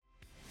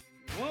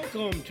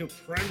Welcome to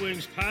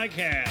PredWings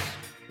Podcast,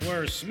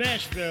 where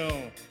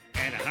Smashville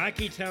and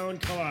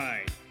Hockeytown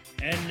collide.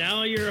 And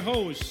now your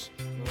hosts,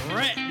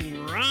 Rhett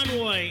and Ron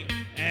White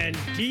and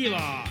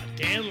Diva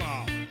Dan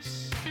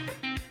Lawless.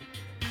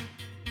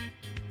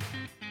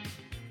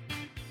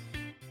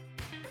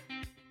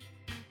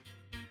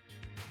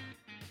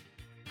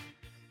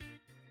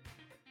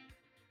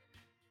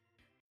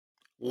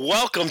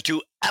 Welcome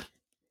to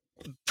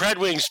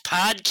PredWings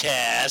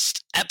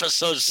Podcast,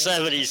 episode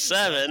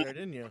 77.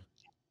 Didn't you?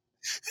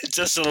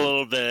 Just a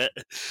little bit.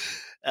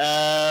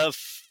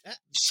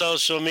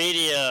 Social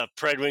media,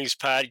 PredWings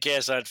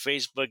Podcast on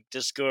Facebook,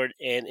 Discord,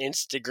 and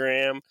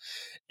Instagram,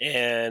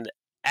 and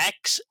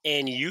X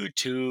and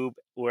YouTube.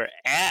 We're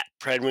at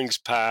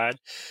PredWings Pod,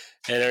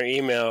 and our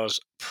email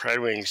is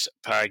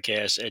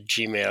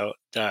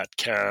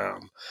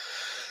predwingspodcast@gmail.com.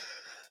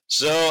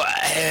 So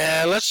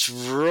let's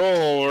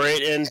roll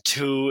right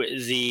into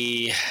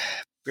the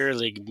Beer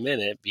League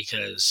Minute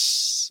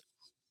because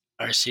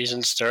our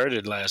season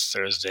started last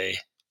Thursday.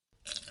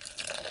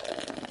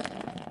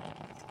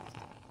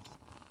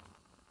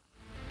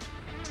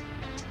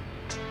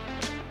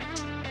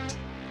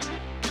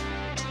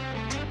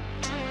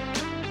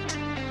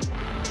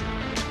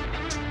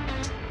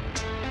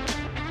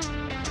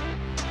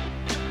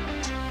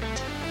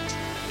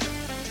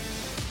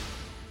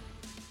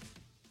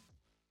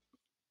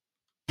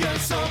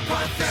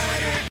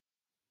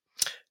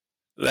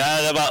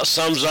 That about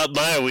sums up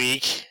my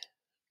week.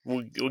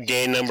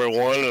 Game number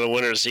one of the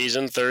winter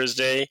season,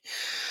 Thursday.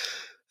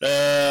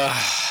 Well,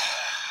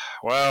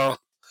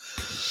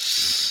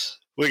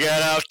 we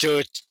got out to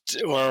it.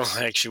 Well,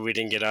 actually, we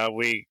didn't get out.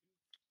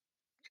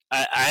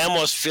 I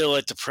almost feel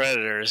like the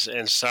Predators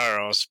and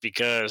Saros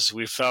because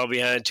we fell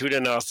behind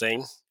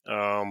 2-0.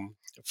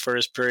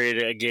 First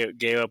period, I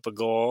gave up a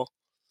goal.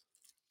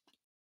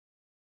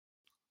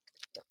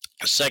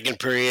 Second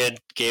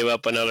period, gave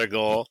up another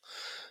goal.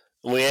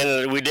 We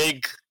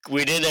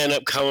did end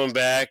up coming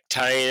back,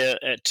 tying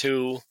it at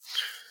 2.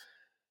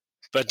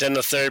 But then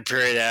the third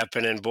period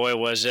happened, and boy,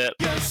 was it.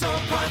 You're so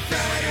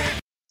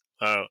pathetic.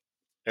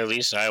 At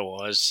least I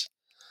was.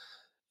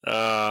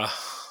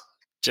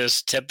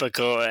 Just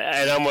typical.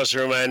 It almost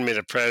reminded me of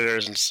the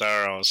Predators and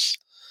Saros.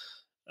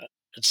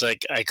 It's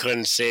like I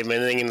couldn't save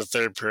anything in the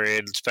third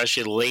period,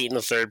 especially late in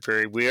the third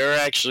period. We were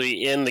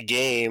actually in the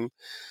game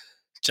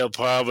till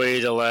probably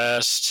the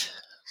last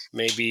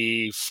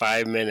maybe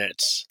 5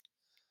 minutes.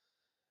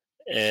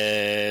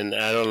 And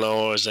I don't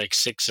know, it was like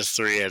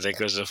 6-3, I think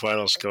was the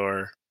final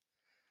score.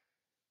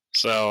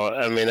 So,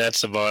 I mean,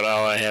 that's about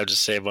all I have to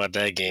say about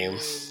that game.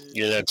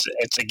 You know,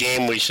 it's a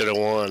game we should have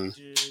won.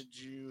 Did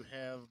you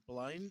have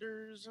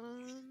blinders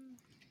on?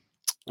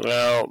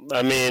 Well,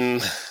 I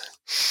mean,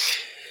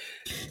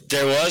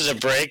 there was a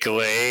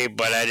breakaway,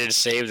 but I did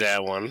save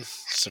that one,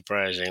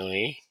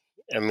 surprisingly.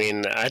 I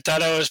mean, I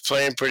thought I was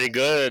playing pretty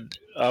good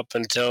up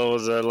until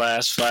the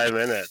last 5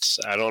 minutes.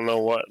 I don't know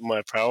what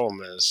my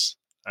problem is.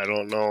 I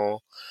don't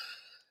know.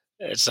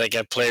 It's like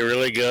I play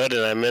really good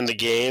and I'm in the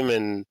game,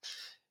 and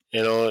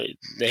you know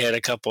they had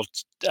a couple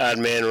odd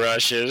man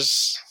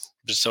rushes,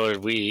 but so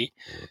did we.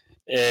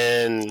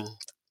 And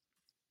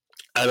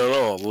I don't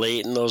know.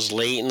 Late in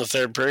the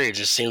third period, it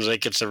just seems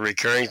like it's a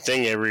recurring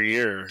thing every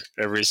year,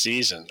 every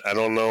season. I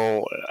don't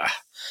know.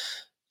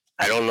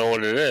 I don't know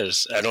what it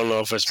is. I don't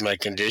know if it's my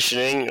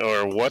conditioning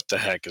or what the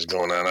heck is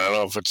going on. I don't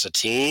know if it's a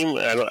team.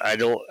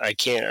 I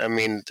can't. I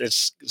mean,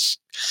 it's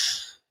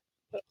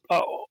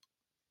all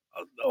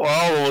the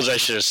ones I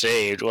should have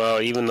saved.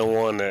 Well, even the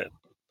one that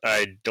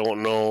I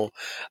don't know.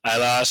 I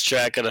lost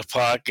track of the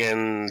puck,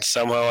 and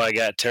somehow I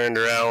got turned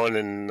around,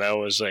 and I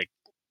was like,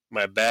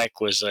 my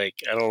back was like,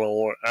 I don't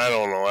know.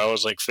 I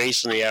was like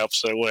facing the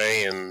opposite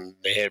way, and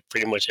they had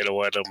pretty much had a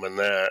wet up in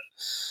that.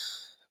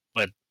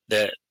 But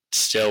that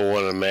still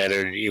wouldn't have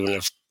mattered, even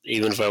if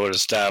I would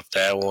have stopped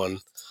that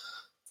one.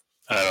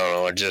 I don't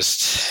know. It's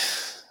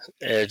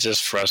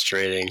just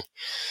frustrating.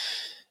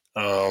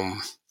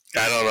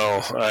 I don't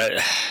know.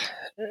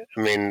 I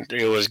mean,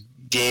 it was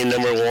game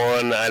number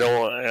one.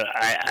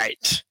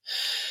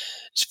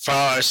 It's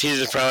probably our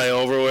season's probably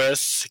over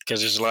with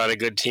because there's a lot of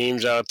good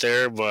teams out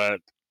there.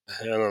 But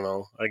I don't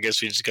know. I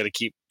guess we just got to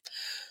keep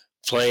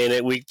playing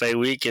it week by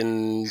week,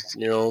 and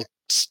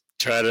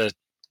try to.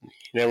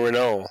 You never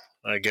know.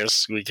 I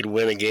guess we could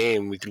win a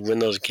game. We could win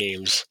those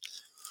games.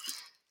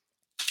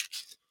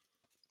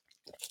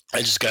 I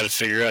just got to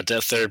figure out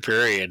that third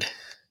period.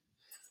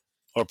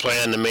 Or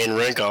play on the main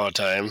rink all the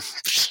time.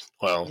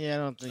 Well, yeah, I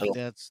don't think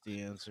that's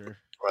the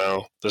answer.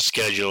 Well, the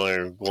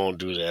scheduler won't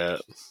do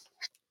that.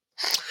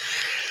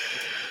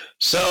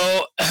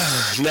 So,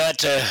 not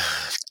to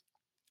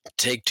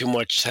take too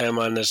much time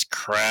on this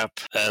crap.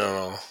 I don't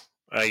know.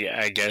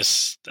 I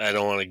guess I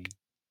don't want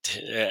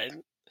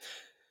to.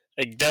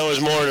 That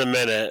was more than a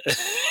minute.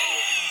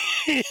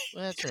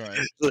 That's right.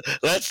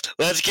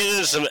 Let's get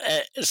into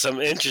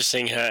some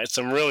interesting,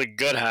 some really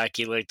good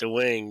hockey like the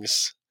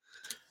Wings.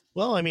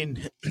 Well, I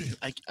mean,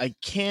 I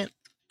can't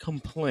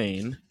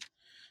complain.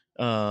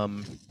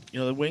 The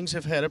Wings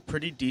have had a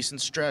pretty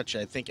decent stretch.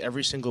 I think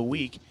every single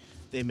week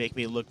they make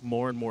me look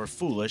more and more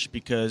foolish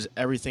because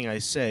everything I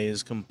say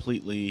is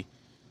completely.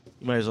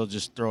 You might as well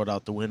just throw it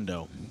out the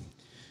window.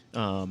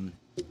 Um,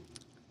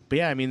 but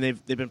yeah, I mean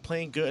they've been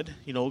playing good.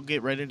 We'll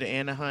get right into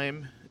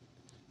Anaheim.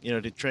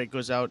 Detroit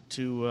goes out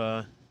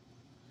to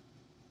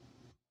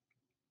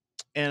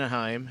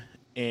Anaheim,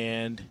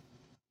 and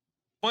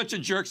Bunch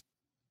of jerks.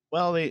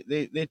 well, they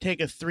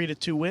take a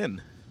 3-2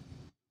 win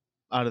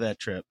out of that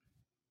trip.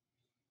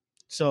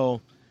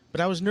 So, but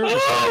I was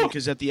nervous for them Oh!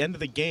 because at the end of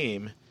the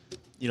game,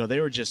 they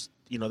were just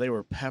they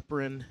were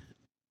peppering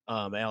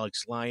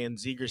Alex Lyon.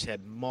 Zegers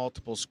had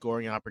multiple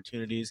scoring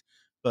opportunities,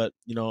 but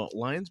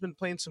Lyon's been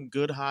playing some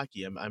good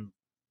hockey. I'm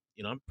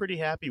pretty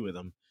happy with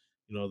him.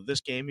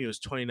 This game he was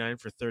 29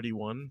 for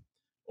 31.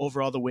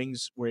 Overall, the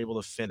Wings were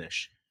able to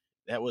finish.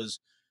 That was,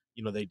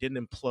 they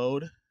didn't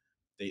implode.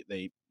 They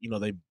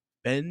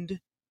bend.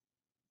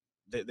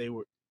 They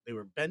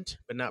were bent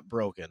but not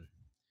broken.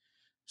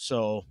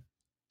 So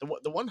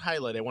the one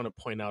highlight I want to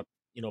point out,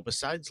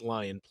 besides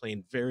Lyon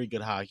playing very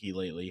good hockey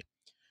lately,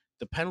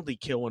 the penalty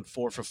kill went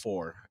 4 for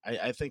 4.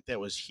 I think that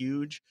was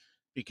huge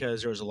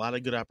because there was a lot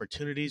of good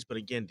opportunities, but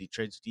again,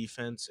 Detroit's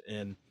defense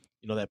and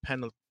that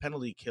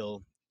penalty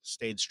kill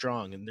stayed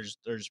strong. And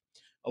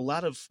a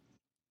lot of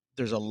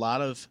there's a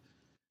lot of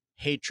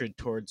hatred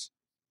towards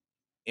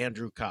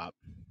Andrew Kopp,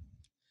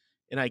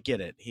 and I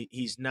get it.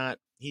 He's not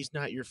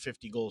your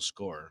 50-goal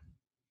scorer.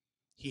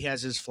 He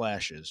has his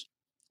flashes.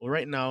 Well,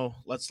 right now,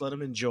 let's let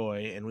him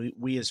enjoy, and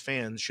we as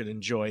fans should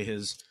enjoy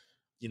his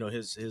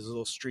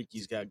little streak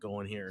he's got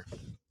going here.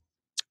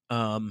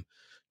 um,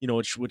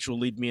 which will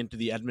lead me into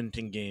the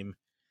Edmonton game.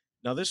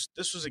 Now, this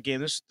was a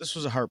game. This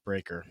was a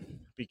heartbreaker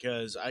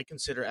because I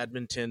consider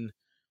Edmonton,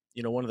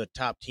 one of the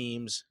top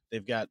teams.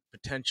 They've got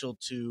potential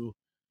to,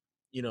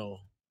 you know,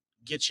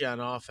 get you on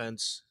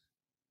offense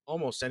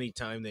almost any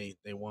time they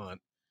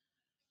want.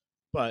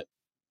 But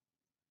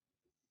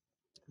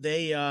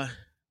they uh,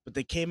 but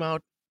they came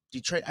out.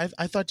 Detroit.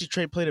 I thought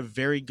Detroit played a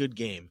very good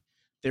game.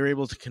 They were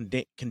able to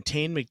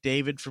contain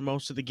McDavid for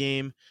most of the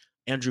game.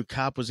 Andrew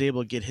Kopp was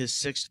able to get his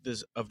sixth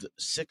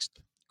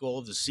goal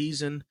of the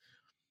season.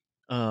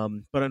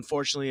 But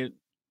unfortunately,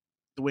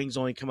 the Wings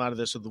only come out of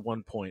this with the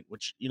 1 point,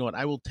 which, you know what,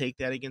 I will take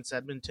that against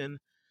Edmonton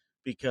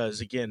because,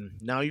 again,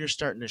 now you're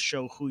starting to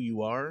show who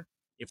you are.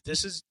 If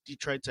this is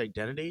Detroit's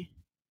identity,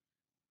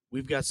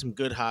 we've got some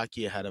good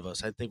hockey ahead of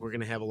us. I think we're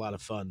going to have a lot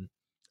of fun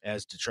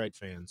as Detroit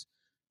fans.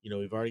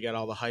 We've already got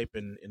all the hype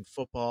in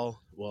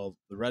football. Well,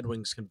 the Red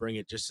Wings can bring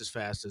it just as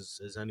fast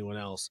as anyone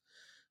else.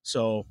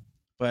 So,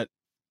 but,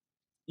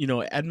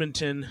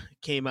 Edmonton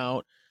came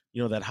out,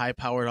 that high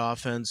powered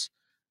offense.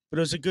 But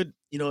it was a good,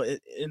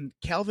 in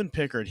Calvin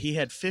Pickard, he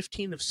had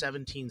 15 of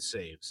 17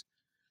 saves.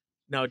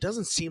 Now, it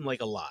doesn't seem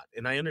like a lot,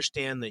 and I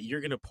understand that you're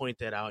going to point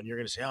that out, and you're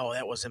going to say, "Oh,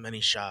 that wasn't many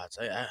shots.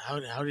 How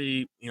did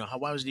he?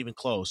 Why was it even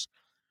close?"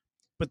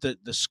 But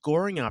the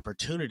scoring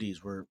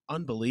opportunities were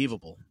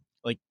unbelievable.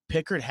 Like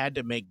Pickard had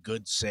to make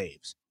good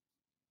saves.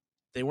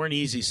 They weren't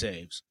easy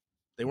saves.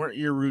 They weren't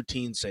your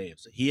routine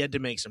saves. He had to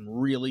make some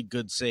really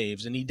good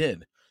saves, and he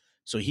did.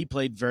 So he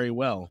played very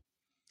well.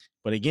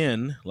 But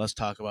again, let's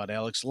talk about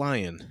Alex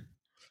Lyon.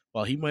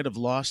 While he might have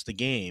lost the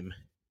game,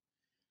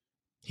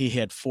 he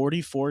had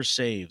 44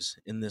 saves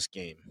in this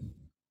game.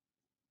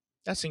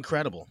 That's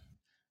incredible.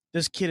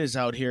 This kid is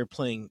out here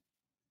playing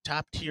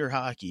top tier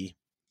hockey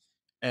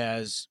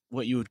as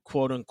what you would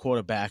quote unquote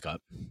a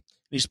backup.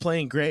 He's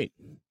playing great.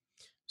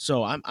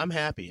 So I'm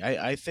happy.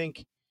 I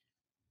think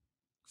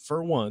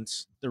for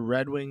once the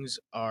Red Wings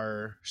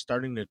are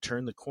starting to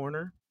turn the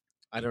corner.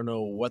 I don't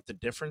know what the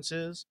difference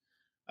is.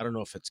 I don't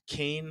know if it's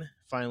Kane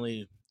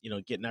finally,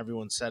 getting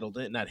everyone settled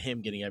in. Not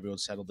him getting everyone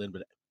settled in,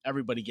 but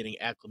everybody getting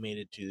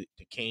acclimated to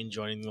Kane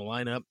joining the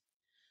lineup.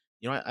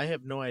 I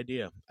have no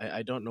idea.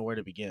 I don't know where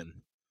to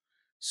begin.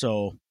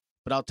 So,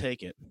 but I'll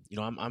take it.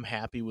 I'm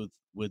happy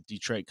with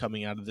Detroit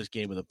coming out of this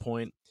game with a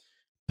point.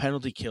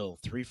 Penalty kill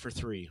 3 for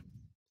 3.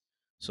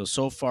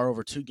 So far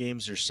over 2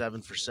 games, they're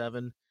 7 for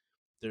 7.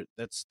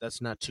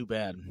 That's not too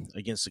bad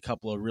against a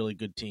couple of really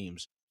good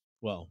teams.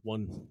 Well,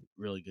 one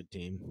really good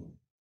team.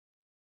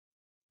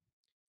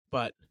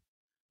 But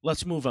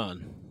let's move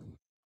on.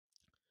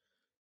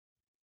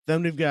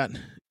 Then we've got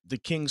the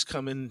Kings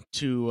coming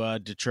to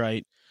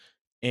Detroit,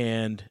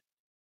 and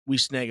we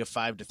snag a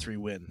 5-3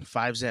 win.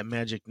 Five's that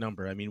magic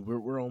number. I mean,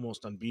 we're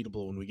almost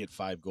unbeatable when we get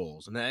 5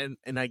 goals, and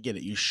I get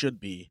it. You should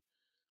be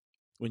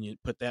when you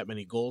put that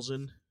many goals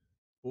in.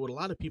 But what a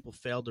lot of people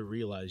fail to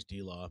realize,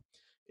 D-Law,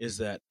 is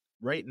that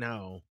right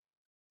now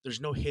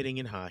there's no hitting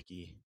in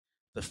hockey.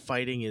 The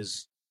fighting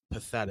is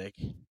pathetic.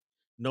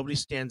 Nobody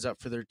stands up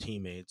for their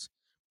teammates.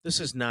 This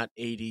is not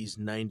 80s,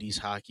 90s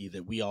hockey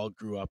that we all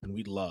grew up and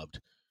we loved.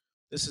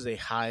 This is a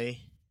high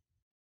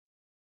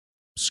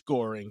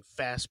scoring,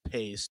 fast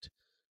paced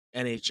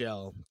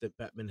NHL that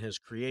Bettman has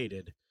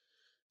created.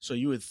 So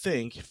you would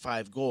think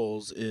 5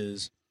 goals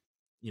is,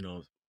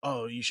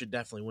 oh, you should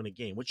definitely win a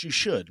game, which you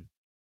should.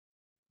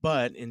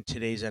 But in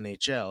today's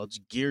NHL, it's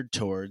geared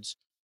towards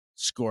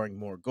scoring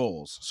more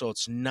goals. So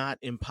it's not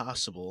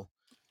impossible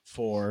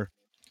for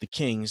the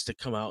Kings to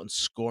come out and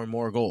score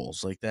more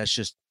goals. Like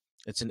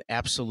it's an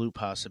absolute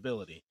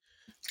possibility.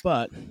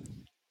 But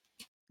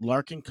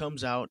Larkin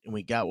comes out and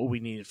we got what we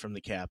needed from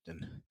the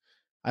captain.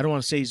 I don't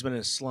want to say he's been in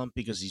a slump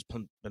because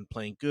been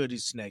playing good.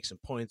 He's snagged some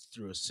points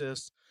through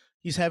assists.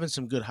 He's having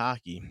some good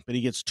hockey, but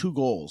he gets 2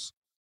 goals.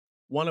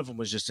 One of them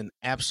was just an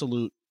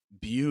absolute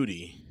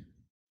beauty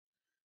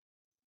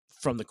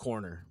from the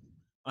corner.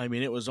 I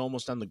mean, it was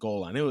almost on the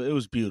goal line. It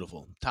was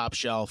beautiful, top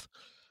shelf.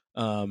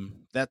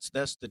 That's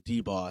the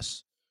D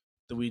boss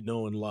that we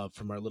know and love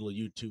from our little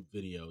YouTube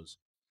videos.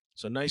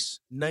 So nice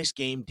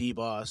game, D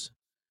boss.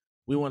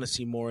 We want to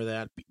see more of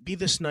that. Be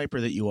the sniper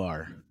that you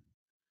are.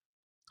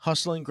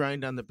 Hustle and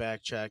grind on the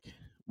back check.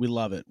 We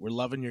love it. We're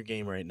loving your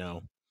game right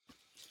now.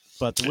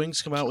 But the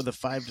Wings come out with a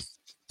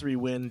 5-3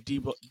 win.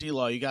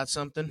 D-Law, you got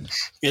something?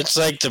 It's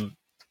like the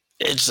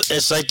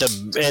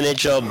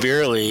NHL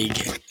beer league.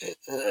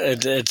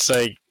 It's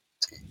like,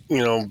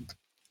 you know,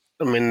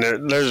 I mean,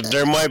 there's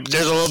a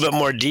little bit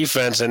more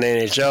defense in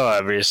NHL,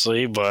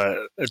 obviously, but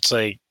it's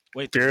like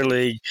beer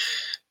league.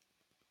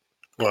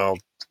 Well,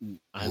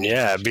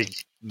 yeah,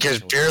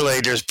 because beer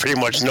league there's pretty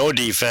much no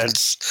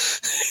defense.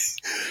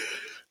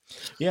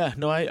 Yeah,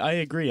 no, I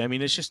agree. I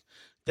mean, it's just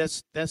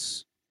that's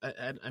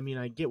I mean,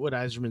 I get what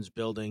Yzerman's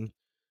building,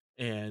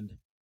 and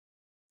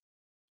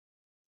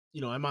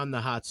I'm on the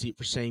hot seat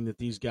for saying that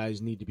these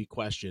guys need to be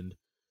questioned,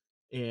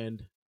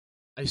 and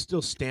I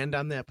still stand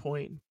on that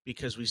point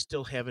because we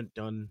still haven't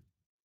done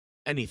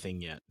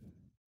anything yet.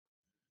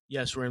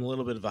 Yes, we're in a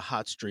little bit of a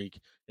hot streak.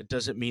 It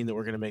doesn't mean that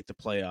we're going to make the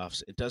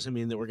playoffs. It doesn't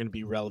mean that we're going to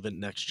be relevant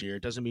next year.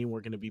 It doesn't mean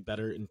we're going to be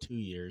better in 2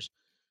 years.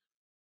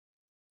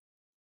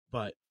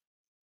 But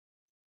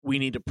we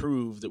need to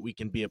prove that we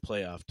can be a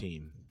playoff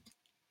team.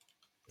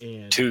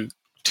 And two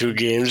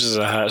games is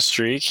a hot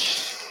streak.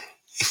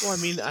 Well, I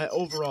mean,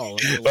 overall.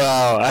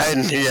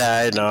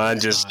 I know.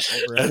 I'm just.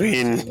 I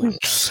mean,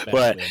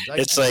 what?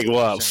 It's like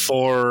what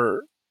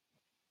 4.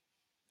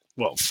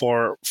 What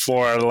 4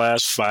 out of the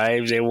last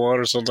 5 they won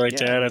or something like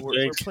that. I think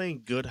we're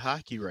playing good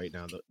hockey right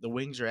now. The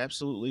Wings are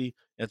absolutely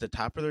at the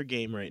top of their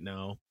game right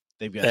now.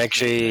 They've got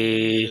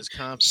actually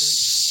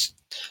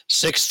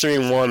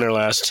 6-3-1 their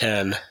last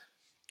 10.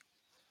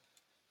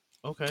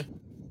 Okay,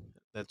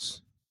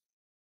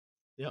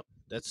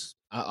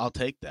 I'll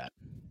take that.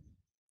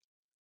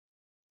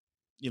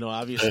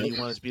 Obviously you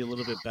want it to be a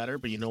little bit better,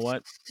 but you know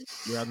what?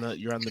 You're on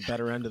the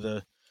better end of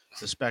the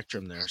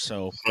spectrum there.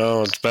 So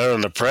it's better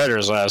than the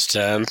Predators last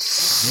 10. Yeah,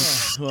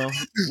 well,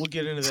 we'll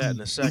get into that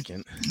in a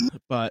second,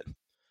 but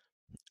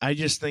I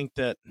just think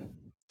that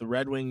the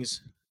Red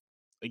Wings,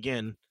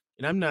 again,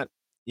 and I'm not,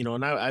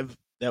 and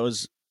that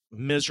was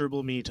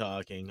miserable me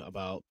talking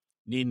about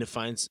needing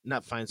to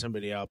not find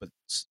somebody out, but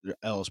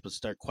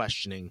start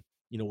questioning,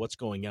 what's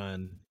going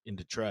on in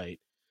Detroit.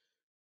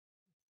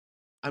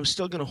 I'm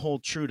still going to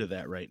hold true to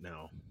that right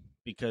now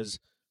because,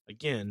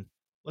 again,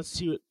 let's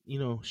see what,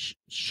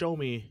 show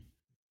me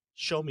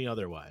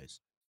otherwise.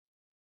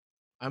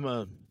 I'm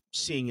a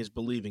seeing is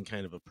believing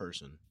kind of a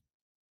person.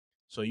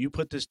 So you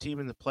put this team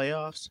in the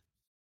playoffs,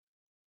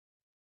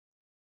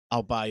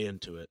 I'll buy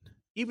into it.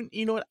 Even,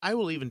 you know what? I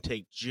will even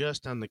take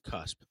just on the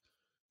cusp.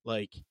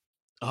 Like,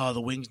 oh,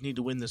 the Wings need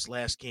to win this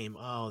last game.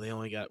 Oh, they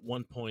only got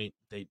 1 point.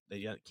 They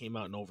came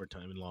out in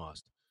overtime and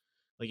lost.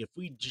 Like, if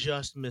we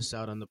just miss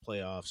out on the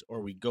playoffs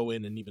or we go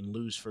in and even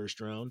lose first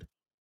round,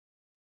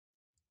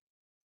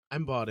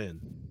 I'm bought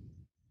in.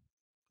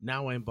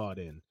 Now I'm bought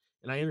in.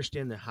 And I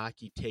understand that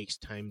hockey takes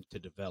time to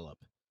develop.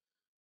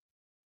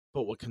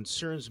 But what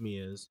concerns me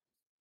is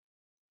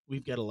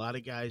we've got a lot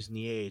of guys in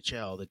the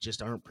AHL that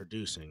just aren't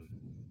producing.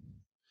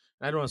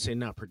 I don't want to say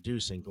not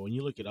producing, but when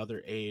you look at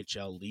other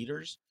AHL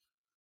leaders,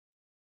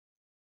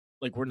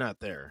 like we're not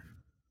there.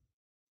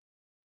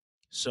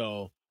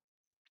 So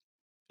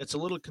it's a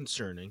little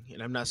concerning,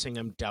 and I'm not saying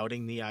I'm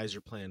doubting the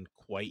Yzer plan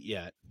quite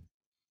yet,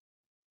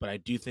 but I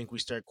do think we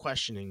start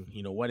questioning,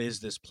 what is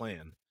this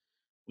plan?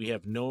 We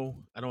have no,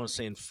 I don't want to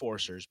say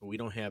enforcers, but we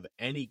don't have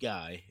any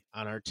guy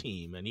on our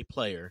team, any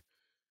player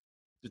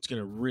that's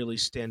going to really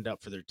stand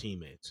up for their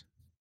teammates.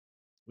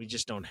 We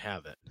just don't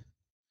have it.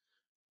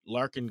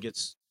 Larkin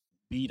gets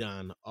beat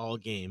on all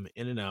game,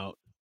 in and out.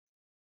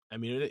 I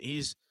mean,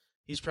 he's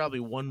probably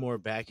one more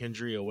back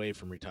injury away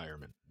from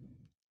retirement.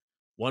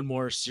 One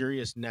more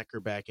serious neck or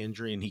back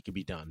injury, and he could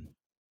be done.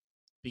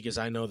 Because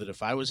I know that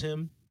if I was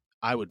him,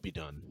 I would be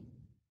done.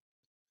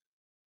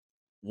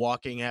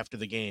 Walking after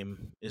the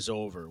game is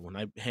over. When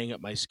I hang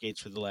up my skates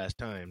for the last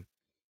time,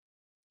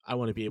 I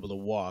want to be able to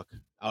walk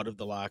out of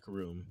the locker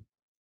room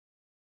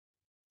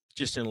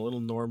just in a little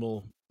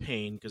normal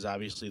pain because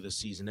obviously the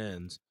season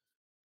ends.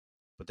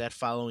 But that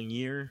following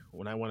year,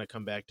 when I want to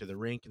come back to the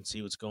rink and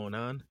see what's going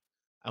on,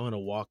 I want to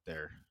walk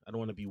there. I don't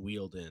want to be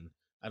wheeled in.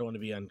 I don't want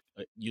to be on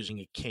using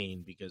a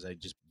cane because I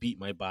just beat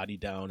my body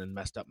down and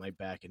messed up my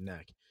back and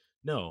neck.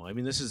 No, I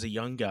mean, this is a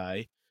young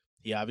guy.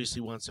 He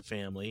obviously wants a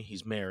family.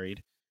 He's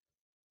married.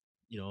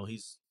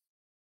 He's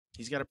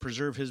got to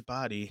preserve his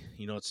body.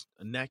 It's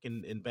a neck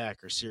and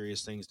back are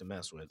serious things to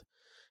mess with.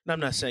 And I'm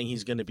not saying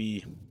he's going to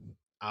be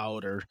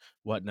out or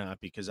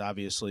whatnot because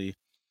obviously,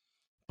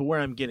 But where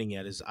I'm getting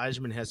at is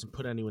Eisman hasn't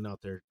put anyone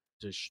out there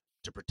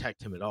to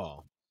protect him at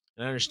all.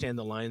 And I understand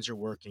the lines are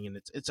working, and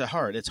it's a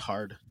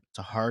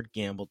hard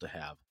gamble to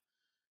have.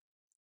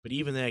 But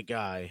even that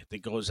guy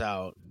that goes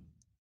out,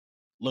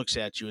 looks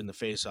at you in the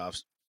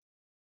face-offs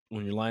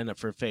when you're lining up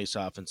for a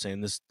face-off and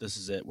saying, "This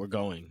is it. We're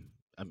going.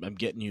 I'm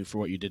getting you for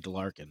what you did to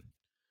Larkin."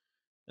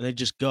 And they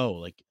just go,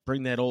 like,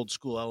 bring that old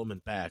school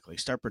element back. Like,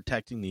 start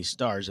protecting these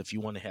stars if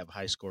you want to have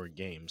high-scoring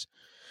games.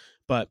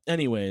 But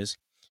anyways,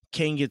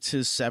 Kane gets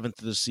his 7th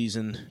of the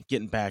season,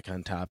 getting back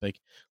on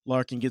topic.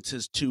 Larkin gets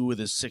his 2 with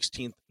his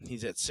 16th.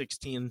 He's at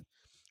 16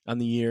 on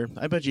the year.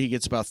 I bet you he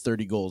gets about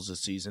 30 goals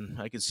this season.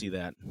 I could see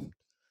that.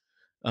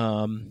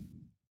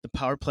 The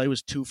power play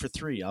was 2 for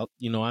 3.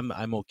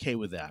 I'm okay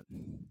with that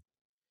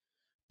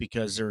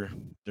because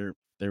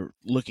they're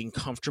looking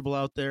comfortable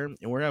out there.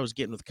 And where I was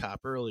getting with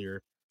Kopp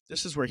earlier,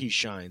 this is where he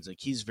shines.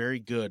 Like, he's very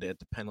good at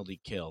the penalty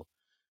kill.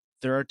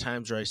 There are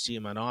times where I see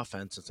him on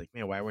offense. It's like,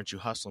 man, why weren't you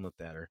hustling at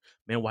that? Or,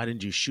 man, why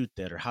didn't you shoot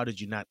that? Or how did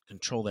you not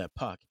control that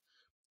puck?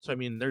 So, I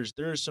mean, there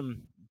is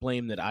some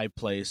blame that I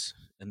place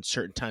in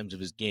certain times of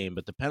his game.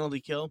 But the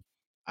penalty kill,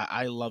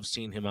 I love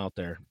seeing him out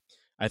there.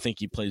 I think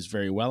he plays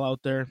very well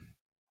out there.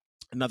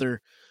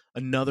 Another,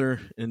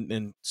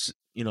 and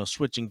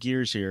switching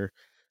gears here,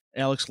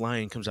 Alex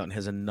Lyon comes out and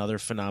has another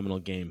phenomenal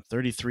game.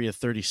 33 of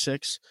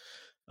 36.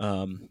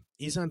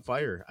 He's on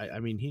fire. I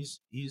mean,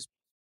 he's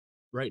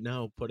right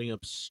now putting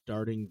up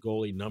starting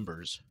goalie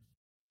numbers.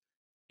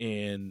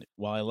 And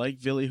while I like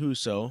Ville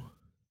Husso,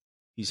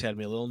 he's had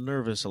me a little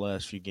nervous the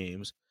last few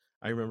games.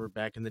 I remember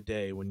back in the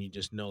day when you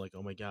just know, like,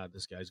 oh my God,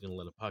 this guy's going to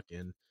let a puck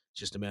in. It's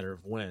just a matter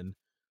of when.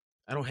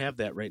 I don't have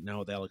that right now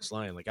with Alex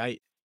Lyon. Like,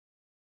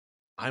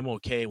 I'm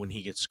okay when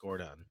he gets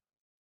scored on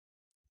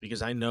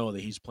because I know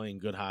that he's playing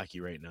good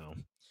hockey right now.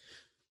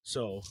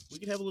 So we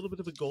could have a little bit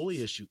of a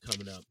goalie issue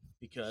coming up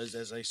because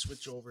as I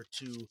switch over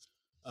to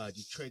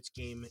Detroit's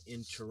game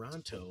in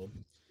Toronto,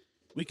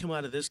 we come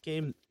out of this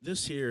game.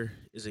 This here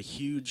is a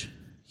huge,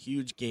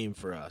 huge game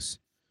for us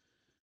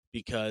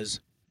because,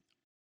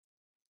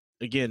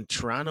 again,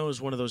 Toronto is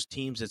one of those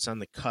teams that's on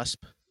the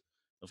cusp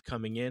of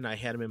coming in. I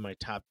had them in my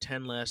top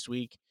 10 last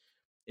week,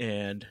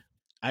 and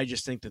I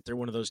just think that they're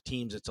one of those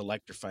teams that's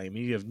electrifying. I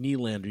mean, you have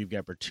Nylander, you've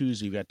got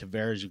Bertuzzi, you've got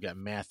Tavares, you've got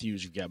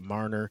Matthews, you've got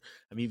Marner.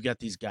 I mean, you've got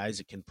these guys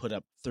that can put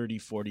up 30,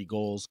 40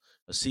 goals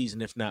a season,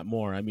 if not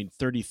more. I mean,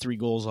 33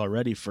 goals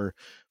already for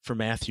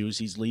Matthews.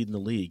 He's leading the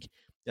league.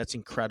 That's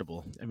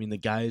incredible. I mean, the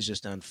guy is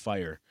just on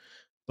fire.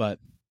 But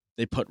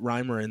they put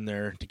Reimer in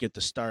there to get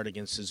the start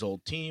against his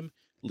old team,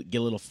 get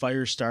a little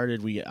fire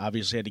started. We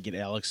obviously had to get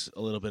Alex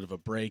a little bit of a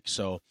break.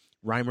 So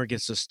Reimer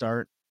gets the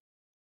start,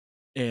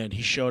 and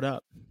he showed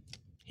up.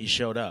 He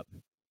showed up.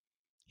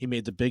 He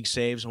made the big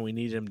saves when we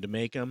needed him to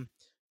make them.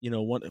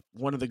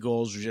 One of the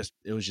goals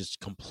was just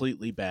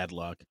completely bad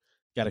luck.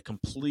 Got a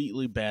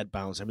completely bad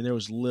bounce. I mean, there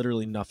was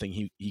literally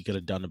nothing he could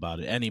have done about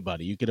it.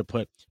 Anybody. You could have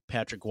put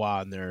Patrick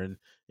Waugh in there and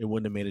it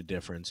wouldn't have made a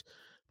difference.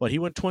 But he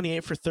went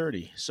 28 for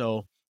 30.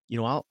 So,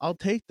 I'll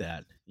take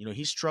that.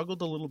 He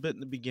struggled a little bit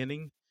in the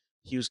beginning.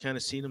 He was kind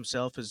of seeing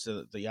himself as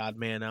the odd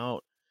man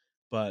out.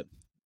 But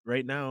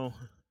right now,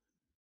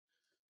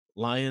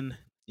 Lyon,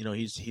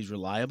 he's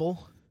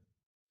reliable.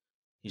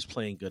 He's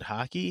playing good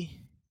hockey.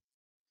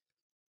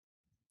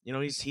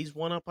 He's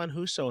one up on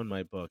Husso in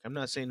my book. I'm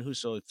not saying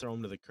Husso would throw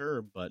him to the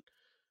curb, but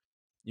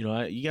you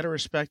got to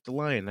respect the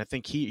Lion. I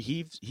think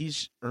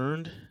he's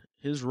earned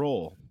his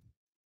role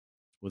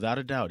without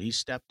a doubt. He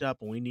stepped up,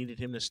 and we needed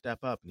him to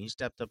step up, and he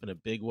stepped up in a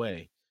big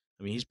way.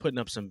 I mean, he's putting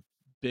up some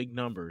big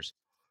numbers,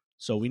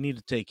 so we need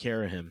to take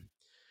care of him.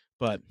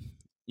 But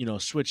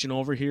switching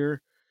over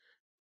here,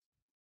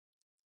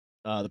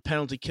 the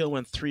penalty kill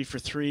went 3 for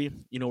 3.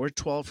 We're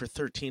 12 for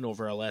 13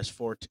 over our last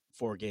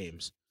four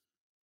games.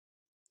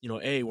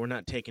 A, we're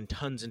not taking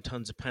tons and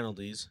tons of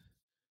penalties,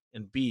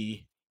 and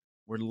B,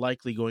 we're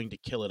likely going to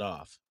kill it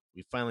off.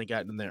 We've finally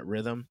gotten in that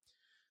rhythm.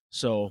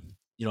 So,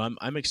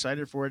 I'm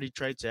excited for where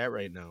Detroit's at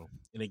right now.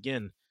 And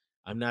again,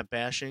 I'm not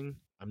bashing.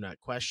 I'm not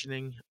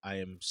questioning. I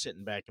am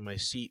sitting back in my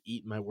seat,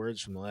 eating my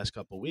words from the last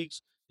couple of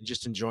weeks, and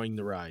just enjoying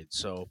the ride.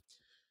 So,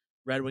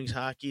 Red Wings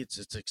hockey,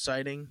 it's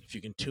exciting. If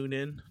you can tune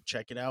in,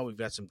 check it out. We've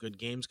got some good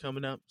games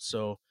coming up.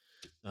 So,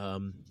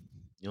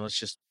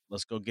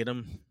 let's go get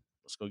them.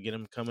 Let's go get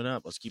them coming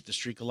up. Let's keep the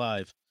streak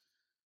alive.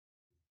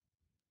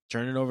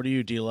 Turn it over to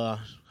you, D-Law.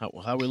 How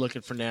are we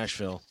looking for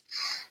Nashville?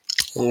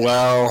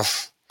 Well,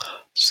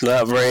 it's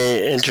not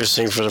very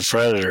interesting for the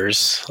Predators.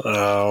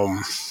 So,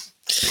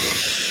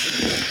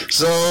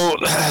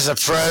 the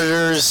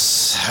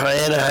Predators,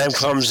 Anaheim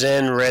comes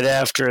in right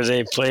after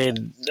they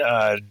played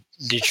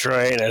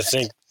Detroit. I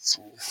think,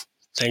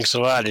 thanks a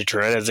lot,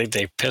 Detroit. I think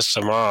they pissed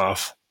them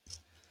off.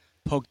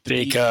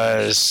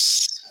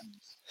 Because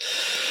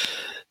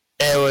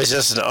it was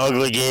just an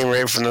ugly game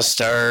right from the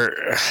start.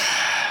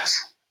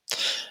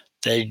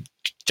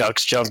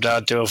 Ducks jumped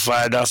out to a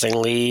 5-0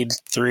 lead,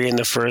 3 in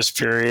the first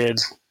period.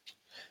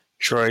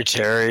 Troy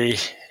Terry,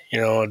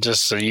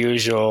 just the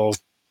usual,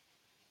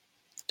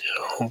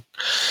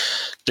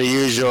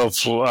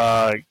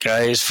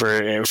 guys for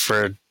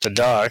the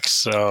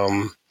Ducks.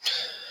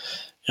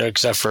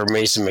 except for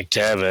Mason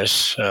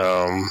McTavish.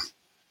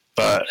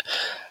 But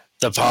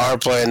the power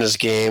play in this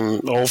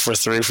game, 0 for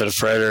 3 for the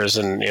Predators,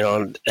 and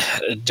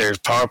their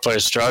power play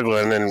is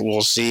struggling, and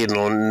we'll see in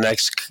the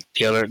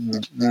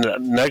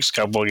next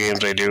couple of games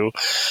they do.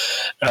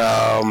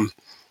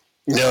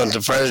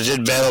 The Predators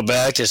did battle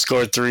back. They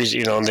scored 3.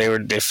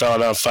 They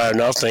fell out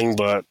 5-0,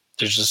 but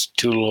they're just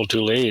too little,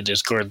 too late. They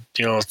scored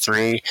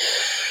 3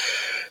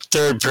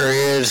 third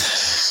period.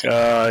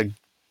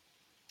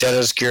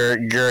 Dennis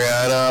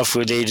Gurianov,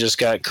 who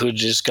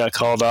just got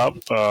called up.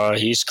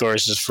 He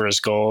scores his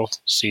first goal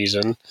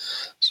season.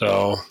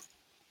 So,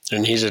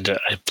 and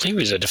I believe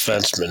he's a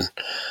defenseman.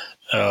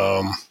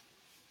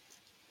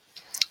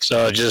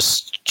 So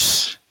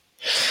just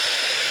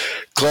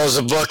close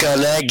the book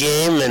on that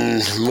game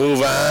and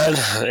move on.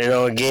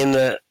 A game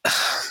that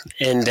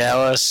in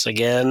Dallas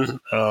again.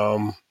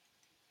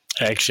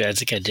 Actually, I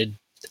think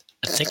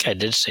I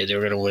did say they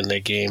were going to win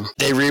that game.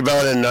 They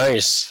rebounded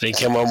nice. They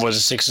came up with a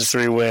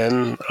 6-3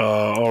 win.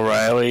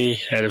 O'Reilly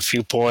had a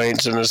few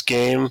points in this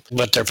game,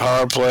 but their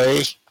power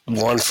play,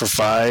 1 for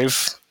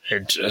 5.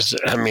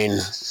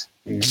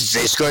 They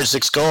scored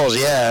 6 goals,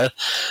 yeah,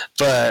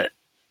 but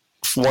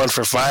 1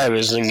 for 5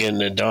 isn't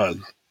getting it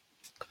done.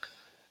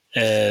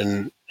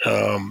 And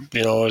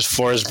it was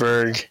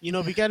Forsberg.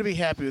 We got to be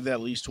happy with at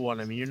least one.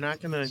 I mean, you're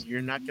not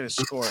gonna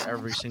score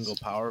every single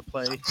power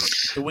play.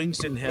 The Wings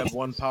didn't have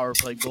one power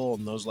play goal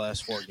in those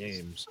last 4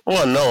 games.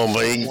 Well, no,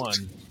 but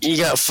you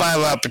got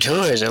 5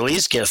 opportunities. At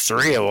least get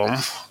 3 of them.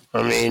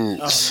 I mean,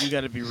 you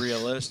got to be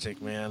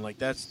realistic, man. Like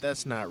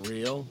that's not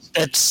real.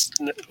 It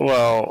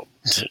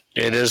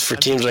is for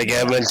teams like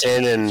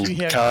Edmonton and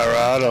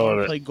Colorado.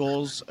 Power play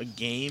goals a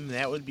game,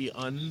 that would be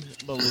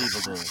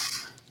unbelievable.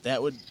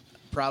 That would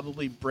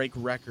probably break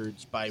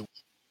records by.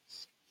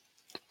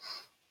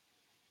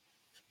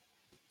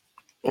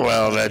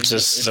 Well, that's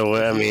just the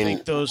way. I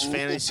think those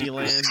fantasy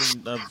land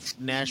of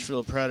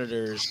Nashville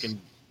Predators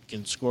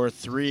can score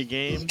 3 a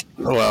game.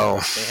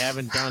 Well, they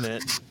haven't done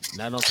it.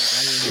 And I don't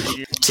think this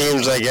year.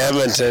 Teams like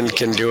Edmonton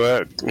can do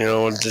it.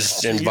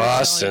 Just in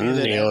Boston.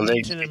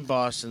 Edmonton and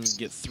Boston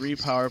get 3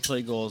 power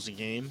play goals a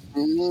game.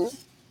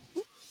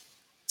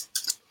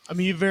 I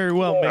mean, you very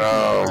well may be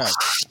correct.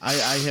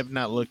 I have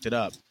not looked it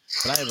up.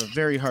 But I have a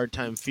very hard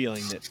time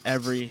feeling that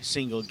every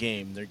single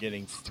game they're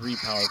getting 3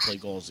 power play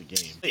goals a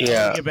game.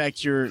 Yeah. Get back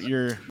to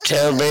your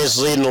Tampa Bay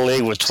is leading the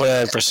league with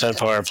 29%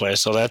 power play,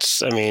 so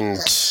that's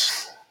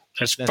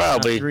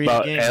probably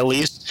about at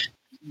least.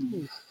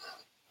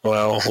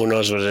 Well, who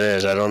knows what it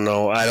is? I don't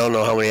know. I don't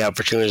know how many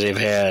opportunities they've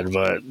had,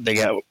 but they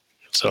got.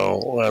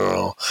 So I don't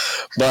know.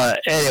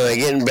 But anyway,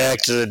 getting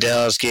back to the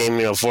Dallas game,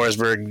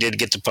 Forsberg did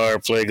get the power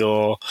play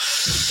goal.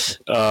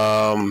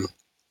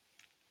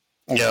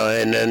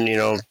 And then,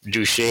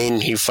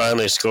 Duchesne, he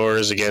finally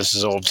scores against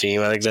his old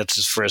team. I think that's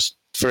his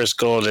first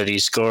goal that he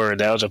scored.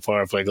 That was a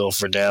power play goal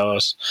for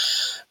Dallas.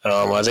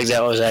 I think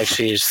that was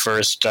actually his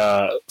first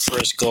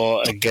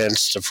goal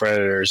against the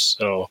Predators.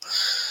 So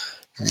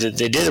they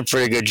did a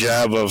pretty good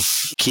job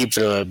of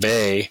keeping him at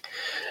bay.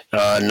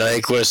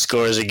 Nyquist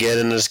scores again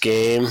in this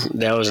game.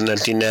 That was an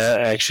empty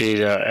net. Actually,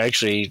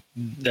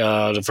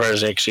 the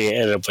Predators actually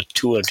ended up with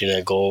 2 empty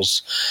net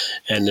goals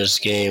in this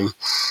game.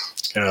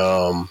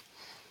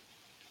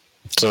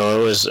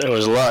 So it was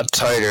a lot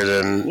tighter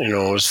than it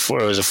was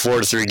a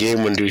 4-3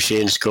 game when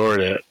Duchesne scored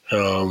it.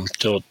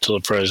 Till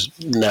the Predators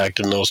knocked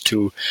in those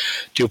two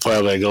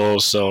power play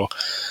goals. So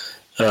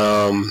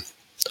a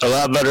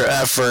lot better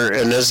effort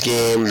in this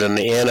game than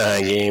the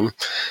Anaheim game.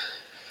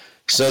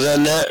 So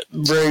then that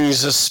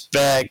brings us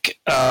back.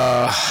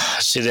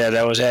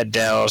 That was at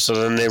Dallas. So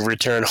then they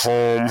returned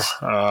home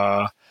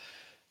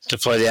to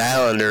play the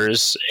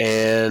Islanders,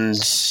 and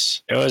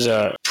it was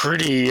a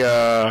pretty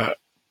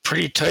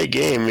tight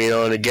game,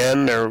 and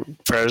again, their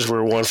Predators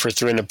were 1 for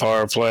 3 in the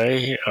power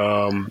play.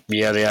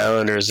 The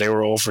Islanders, they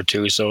were 0 for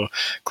 2. So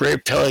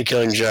great penalty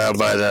killing job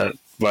by the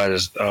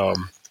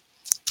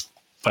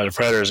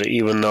Predators,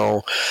 even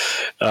though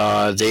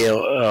they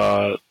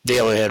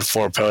only had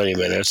 4 penalty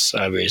minutes,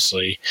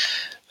 obviously.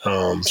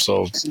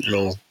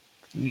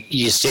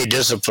 You stay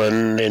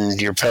disciplined,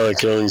 and your penalty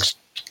killing's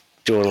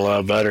doing a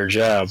lot better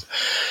job.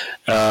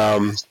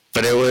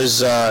 But it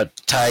was a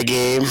tie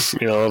game.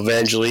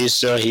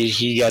 Evangelista,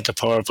 he got the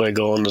power play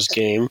goal in this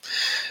game,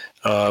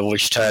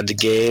 which tied the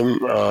game.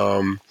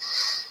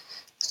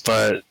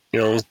 But,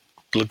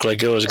 looked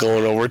like it was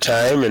going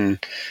overtime. And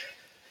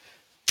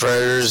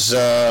Predators,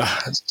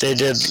 they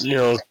did,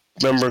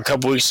 remember a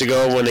couple weeks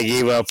ago when they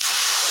gave up,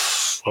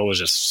 what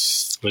was it?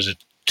 Was it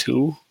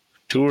 2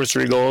 or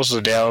 3 goals to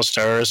the Dallas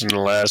Stars in the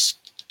last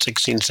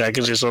 16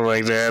 seconds or something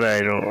like that? I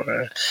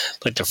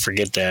like to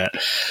forget that.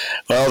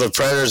 Well, the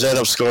Predators ended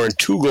up scoring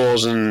 2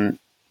 goals in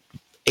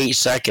 8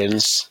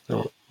 seconds.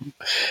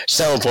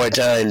 7-point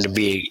time to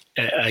be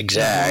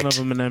exact. One of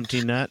them an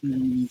empty net.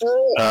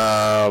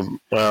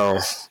 Well,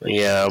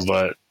 yeah,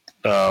 but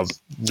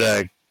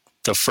the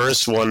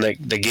first one, the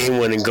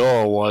game-winning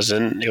goal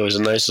wasn't. It was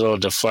a nice little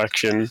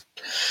deflection,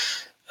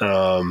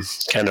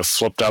 kind of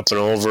flipped up and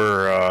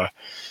over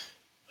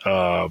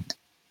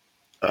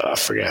I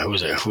forget who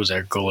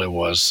their goalie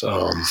was.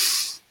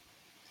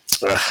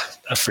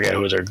 I forget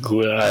who their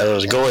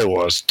goalie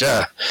was.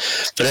 Duh.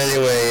 But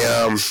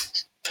anyway,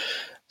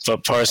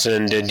 but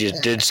Parson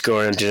did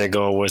score an empty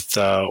goal with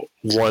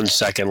 1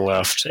 second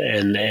left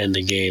in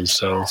the game.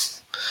 So,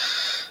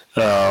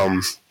 I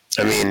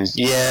mean,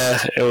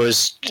 yeah, it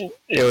was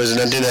an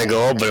empty net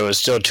goal, but it was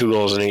still 2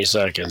 goals in 8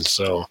 seconds.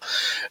 So,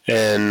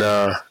 and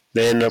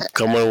they end up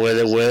coming with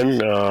a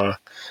win. I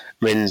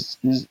mean,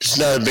 it's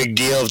not a big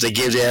deal if they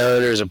give the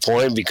Islanders a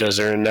point because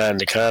they're not in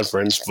the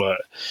conference,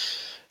 but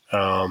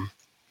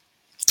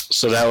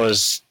so that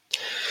was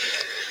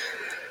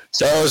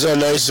a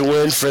nice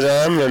win for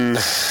them, and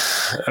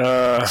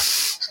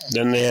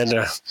then they had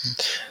to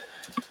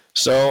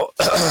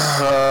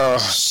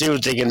see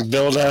what they can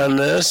build on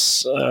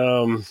this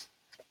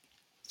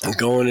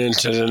going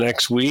into the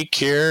next week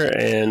here,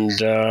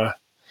 and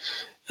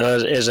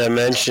as I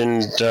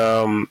mentioned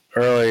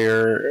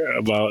earlier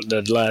about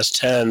the last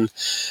 10,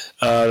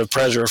 the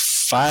Preds were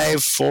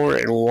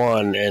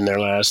 5-4-1 in their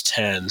last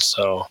 10,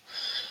 so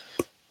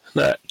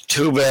not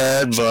too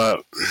bad,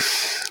 but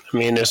I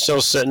mean they're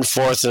still sitting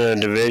fourth in the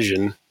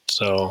division,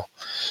 so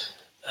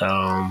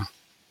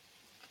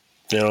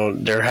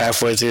they're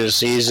halfway through the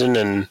season,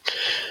 and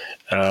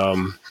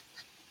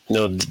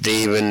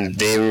they even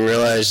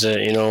realize that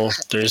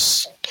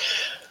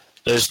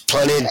there's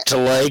plenty to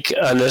like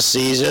on this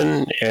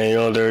season,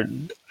 and they're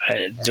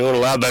doing a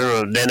lot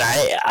better than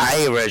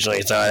I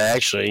originally thought.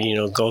 Actually,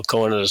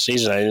 going into the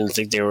season, I didn't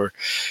think they were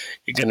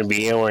going to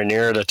be anywhere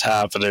near the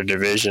top of their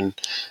division.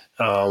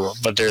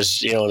 But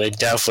they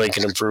definitely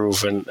can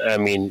improve, and I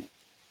mean,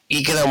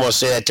 you can almost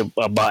say that to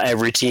about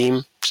every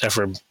team, except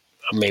for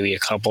maybe a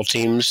couple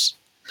teams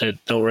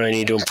that don't really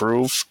need to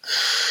improve.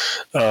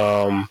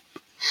 But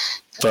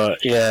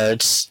yeah,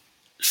 it's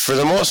for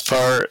the most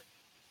part,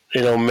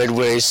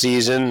 midway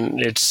season,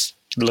 it's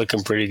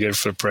looking pretty good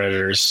for the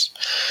Predators.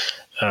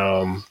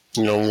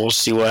 We'll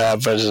see what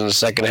happens in the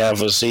second half of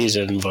the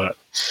season, but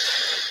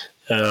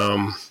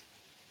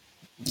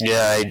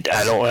yeah,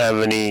 I don't have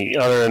any.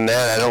 Other than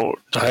that, I don't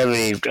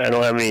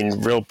have any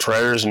real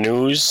Predators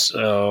news.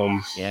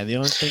 Yeah, the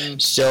only thing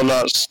Still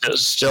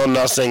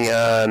nothing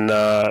on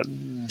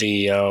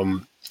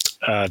the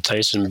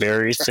Tyson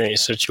Berry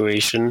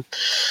situation.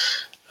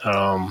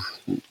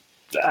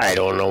 I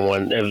don't know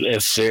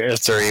if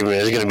there even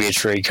is going to be a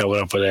trade coming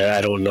up with that.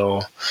 I don't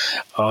know.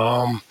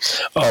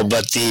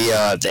 But the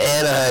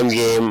Anaheim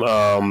game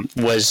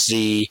was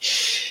the.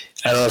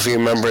 I don't know if you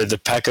remember the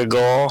Pekka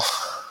goal.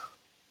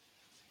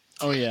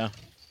 Oh yeah,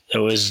 It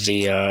was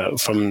that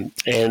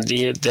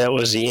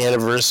was the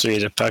anniversary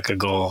of the Pekka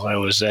goal. I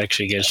was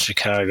actually against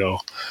Chicago.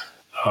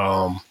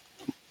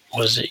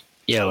 Was it?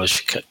 Yeah, it was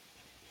Chicago.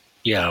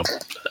 Yeah,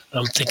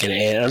 I'm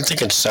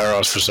thinking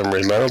Saros for some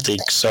reason. I don't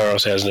think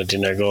Saros has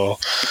anything that goal,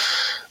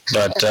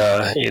 but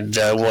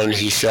that one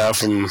he shot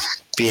from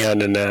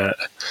behind the net.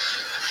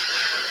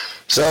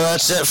 So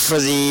that's it for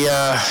the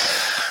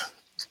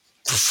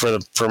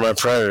for my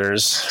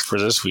Predators for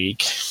this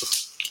week.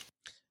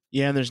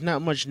 yeah. And there's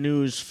not much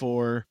news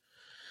for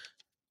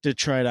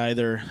Detroit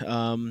either.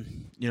 I'll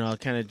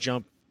kind of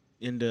jump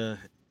into.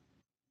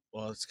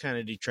 Well, it's kind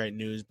of Detroit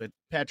news, but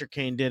Patrick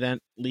Kane did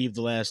leave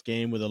the last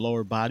game with a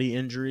lower body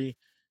injury.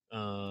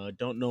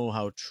 Don't know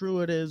how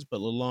true it is,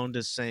 but Lalonde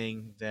is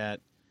saying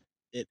that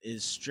it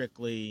is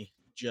strictly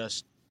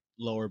just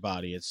lower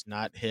body. It's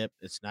not hip.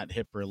 It's not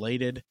hip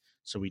related,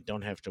 so we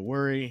don't have to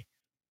worry.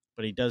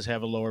 But he does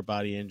have a lower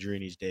body injury,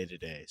 and he's day to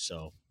day.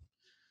 So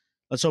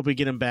let's hope we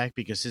get him back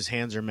because his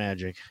hands are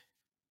magic.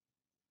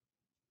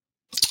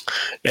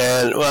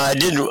 And well, I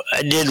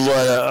did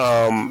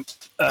want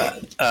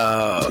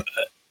to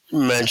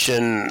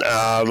mention.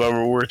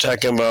 Remember, we were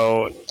talking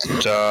about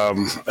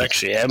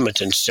actually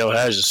Edmonton still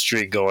has a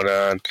streak going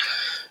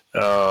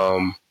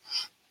on.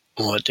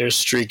 What their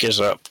streak is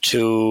up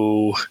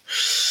to?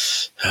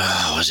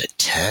 Was it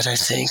 10? I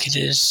think it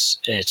is.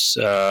 It's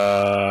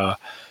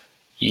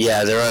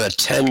yeah, they're on a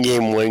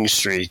 10-game winning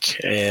streak,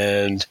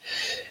 and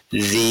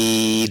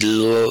the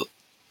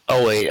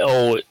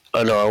oh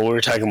no, we were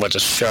talking about the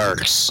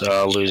Sharks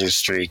losing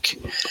streak.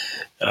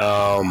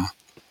 The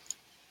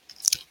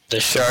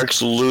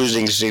Sharks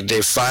losing streak.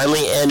 They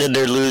finally ended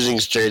their losing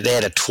streak. They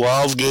had a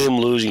 12-game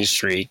losing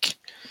streak.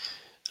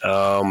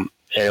 And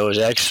it was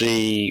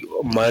actually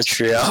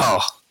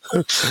Montreal.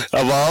 Of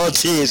all the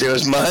teams, it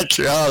was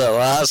Montreal that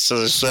lost to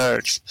the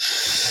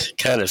Sharks.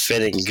 Kind of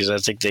fitting because I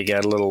think they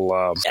got a little.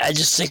 I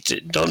just think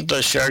that don't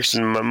the Sharks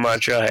and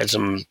Montreal had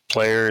some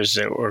players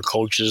that were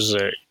coaches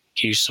that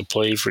used to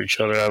play for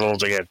each other. I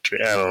don't think I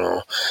don't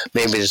know.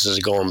 Maybe this is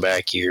going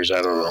back years. I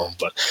don't know,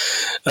 but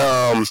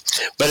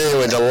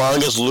anyway, the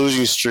longest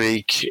losing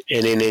streak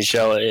in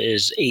NHL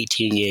is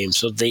 18 games.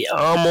 So they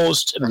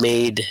almost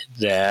made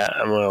that.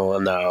 Well,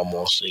 not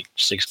almost, like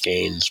 6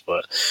 games,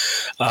 but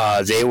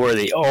they were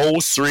the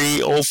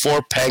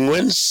 03-04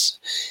 Penguins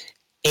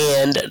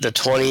and the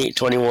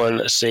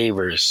 2021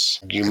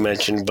 Sabres. You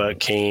mentioned Buck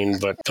Kane,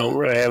 but don't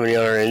really have any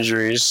other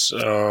injuries.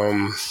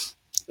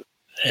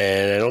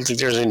 and I don't think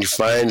there's any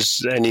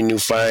new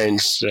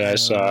fines that I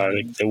saw.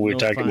 Like, that we were No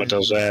talking about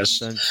those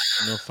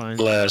no fines,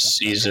 no last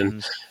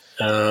season. suspensions.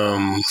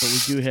 Um, But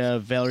we do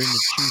have Valerie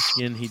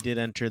Nichushkin. He did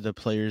enter the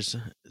players'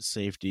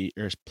 safety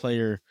or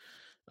player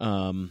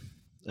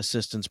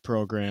assistance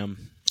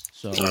program.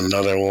 So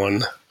another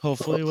one.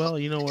 hopefully, well,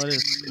 you know what?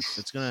 If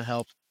it's gonna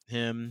help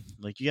him,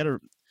 like you gotta.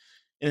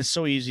 And it's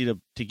so easy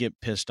to get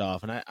pissed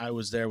off. And I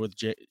was there with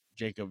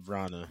Jacob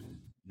Vrana.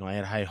 You know, I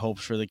had high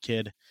hopes for the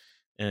kid,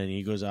 and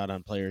he goes out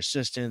on player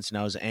assistance, and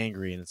I was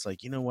angry. And it's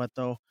like, you know what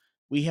though?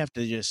 We have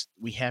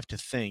to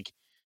think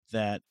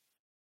that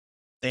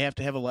they have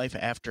to have a life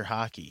after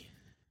hockey.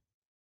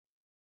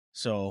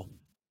 So,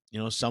 you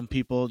know, some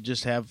people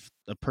just have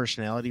a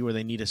personality where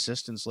they need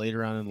assistance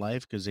later on in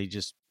life because they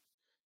just,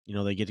 you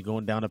know, they get to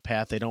going down a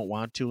path they don't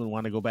want to and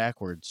want to go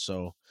backwards.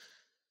 So,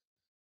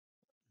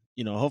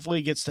 you know, hopefully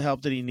he gets the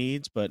help that he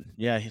needs. But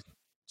yeah,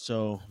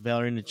 so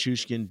Valerie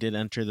Nichushkin did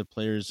enter the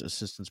players'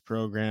 assistance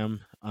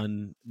program,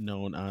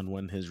 unknown on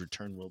when his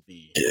return will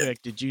be.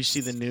 Vic, did you see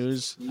the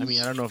news? I mean,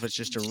 I don't know if it's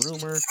just a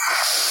rumor,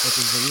 but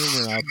there's a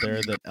rumor out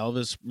there that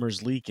Elvis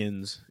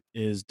Merzlikins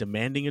is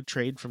demanding a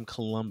trade from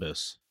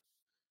Columbus.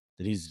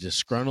 That he's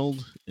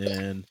disgruntled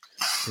and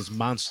his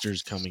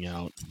monster's coming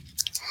out.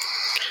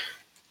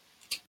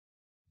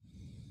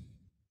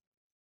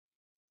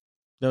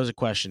 That was a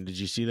question. Did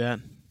you see that?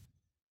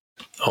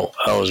 Oh,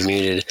 I was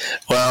muted.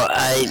 Well,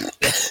 I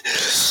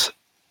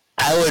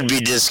would be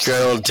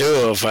disgruntled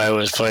too if I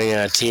was playing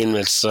on a team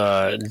that's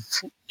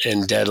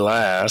in dead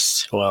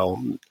last.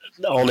 Well,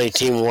 the only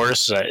team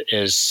worse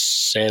is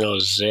San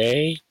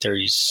Jose.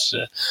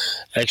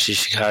 Actually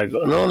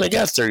Chicago. No, they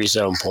got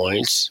 37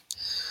 points.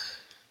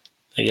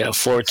 They got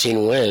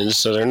 14 wins,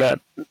 so they're not.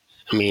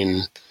 I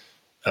mean,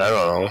 I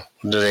don't know.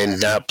 Do they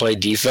not play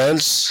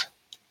defense?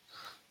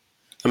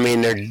 I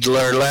mean,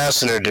 they're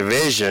last in their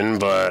division,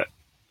 but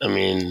I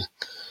mean,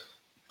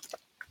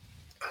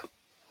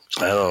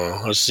 I don't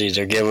know. Let's see.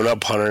 They're giving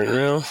up 100.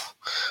 No,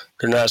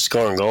 they're not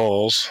scoring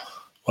goals.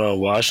 Well,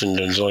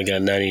 Washington's only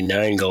got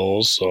 99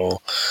 goals, so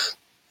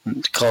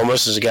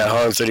Columbus has got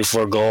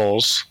 134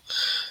 goals,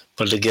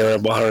 but they're giving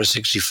up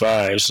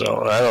 165.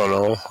 So I don't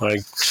know.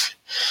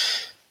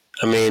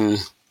 I mean,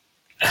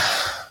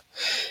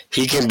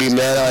 he can be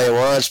mad all he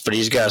wants, but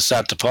he's got to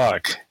stop the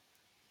puck.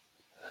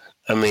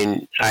 I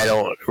mean, I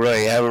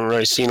haven't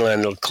really seen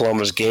Orlando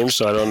Columbus games,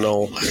 so I don't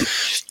know,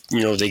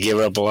 you know, if they give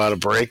up a lot of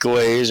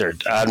breakaways or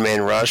odd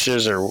man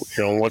rushes or,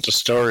 you know, what the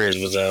story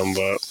is with them,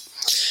 but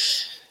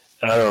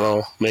I don't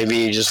know.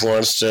 Maybe he just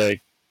wants to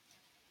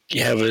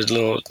have a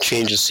little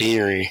change of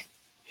scenery.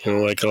 You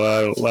know, like a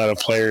lot of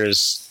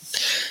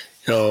players,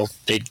 you know,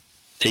 they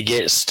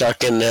get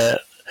stuck in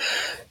that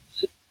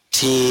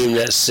team,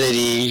 that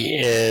city,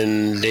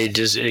 and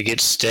it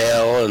gets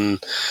stale, and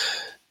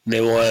they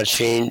want to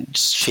change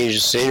the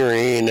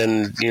scenery, and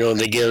then, you know,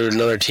 they get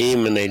another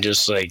team and they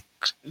just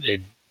they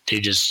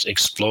just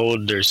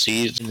explode their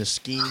season. And the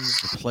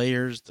schemes, the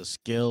players, the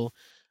skill.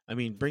 I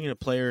mean, bringing a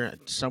player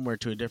somewhere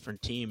to a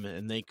different team,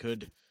 and they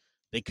could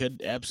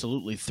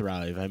absolutely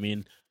thrive. I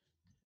mean,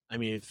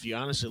 if you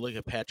honestly look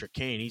at Patrick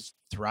Kane, he's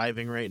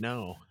thriving right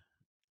now.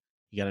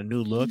 He got a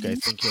new look. I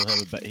think he'll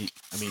have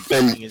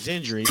facing his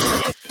injury,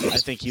 but I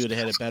think he would have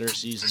had a better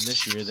season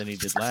this year than he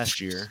did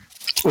last year.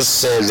 The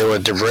same thing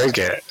with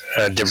DeBrincat.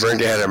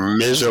 DeBrincat had a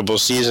miserable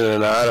season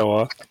in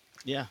Ottawa.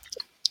 Yeah.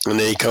 And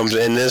then he comes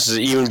in. This is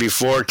even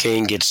before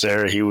Kane gets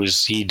there.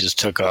 He just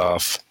took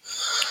off.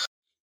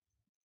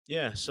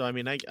 Yeah. So I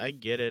mean, I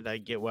get it. I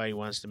get why he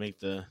wants to make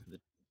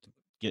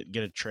get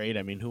a trade.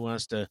 I mean, who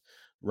wants to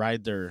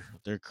ride their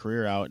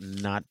career out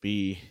and not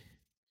be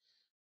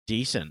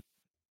decent?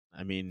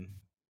 I mean,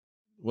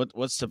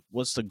 what's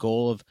the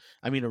goal of?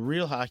 I mean, a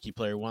real hockey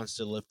player wants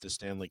to lift the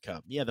Stanley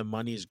Cup. Yeah, the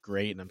money is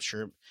great, and I'm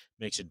sure it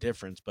makes a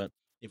difference. But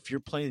if you're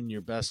playing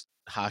your best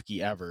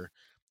hockey ever,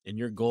 and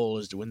your goal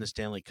is to win the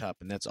Stanley Cup,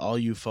 and that's all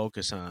you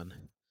focus on,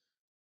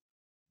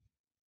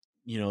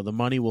 you know, the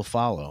money will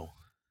follow.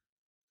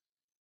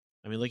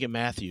 I mean, look at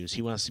Matthews.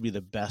 He wants to be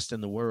the best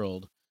in the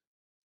world,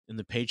 and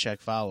the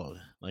paycheck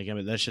followed. Like, I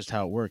mean, that's just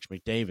how it works.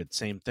 McDavid,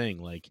 same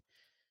thing. Like,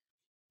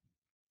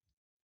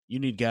 you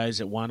need guys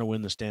that want to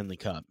win the Stanley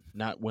Cup,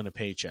 not win a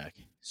paycheck.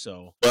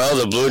 So, well,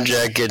 the Blue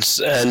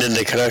Jackets ended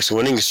the Canucks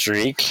winning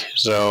streak,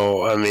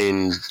 so I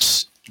mean,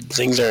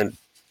 things aren't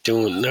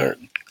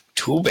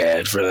too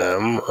bad for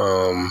them.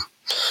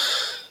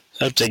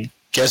 I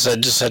guess I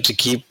just have to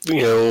keep,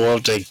 you know, we'll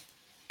have to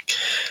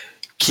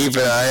keep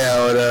an eye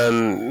out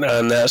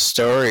on that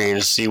story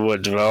and see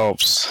what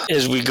develops.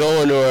 As we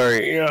go into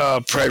our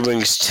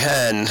PredWings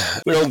 10,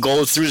 we don't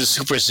go through the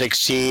Super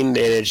 16, the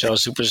NHL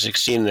Super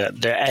 16, the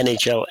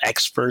NHL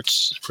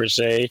experts, per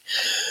se.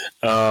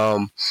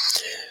 But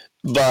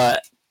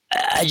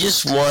I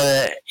just want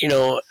to, you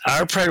know,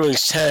 our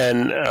PredWings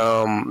 10,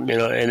 you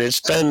know, and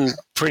it's been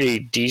pretty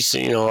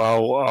decent, you know,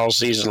 all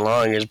season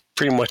long. It's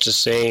pretty much the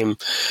same,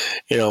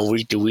 you know,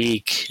 week to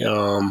week.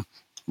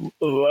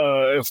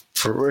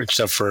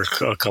 Except for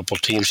a couple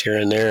teams here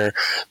and there,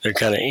 they're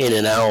kind of in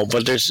and out,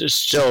 but it's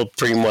still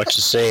pretty much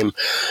the same.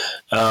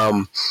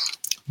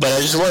 But I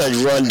just want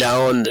to run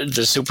down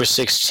the Super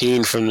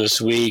 16 from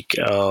this week,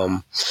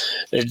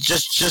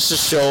 just to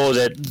show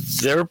that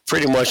they're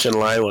pretty much in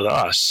line with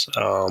us.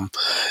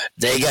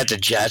 They got the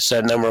Jets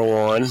at number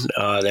one.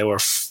 They were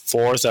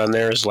fourth on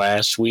theirs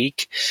last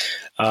week.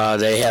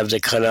 They have the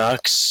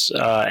Canucks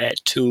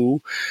at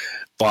 2.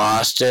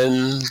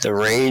 Boston, the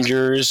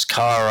Rangers,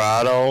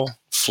 Colorado,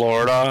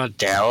 Florida,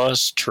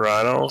 Dallas,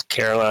 Toronto,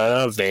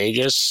 Carolina,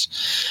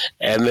 Vegas,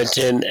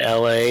 Edmonton,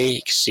 LA,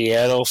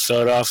 Seattle,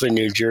 Philadelphia,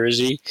 New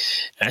Jersey,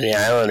 and the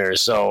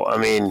Islanders. So, I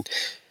mean,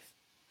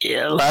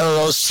 yeah, a lot of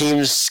those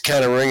teams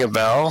kind of ring a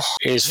bell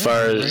as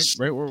far as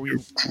right where we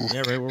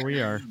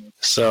are.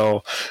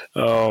 So,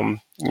 you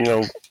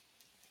know,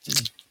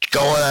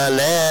 going on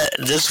that,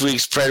 this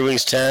week's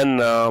PredWings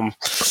 10.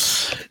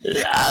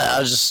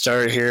 I'll just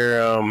start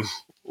here.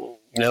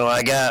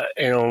 I got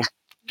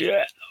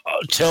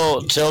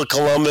till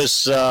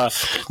Columbus not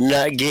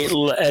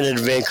ended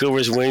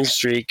Vancouver's win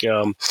streak.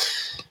 The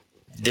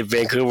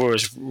Vancouver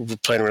was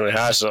playing really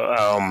hot, so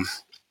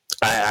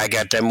I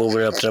got them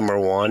moving up to number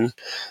one.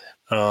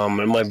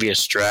 It might be a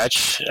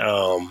stretch.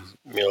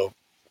 The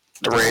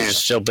Rangers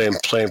still been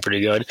playing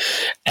pretty good.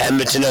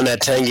 Edmonton on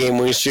that 10-game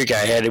win streak, I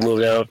had to move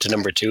them up to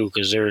number 2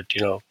 because they're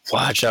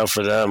watch out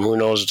for them. Who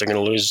knows if they're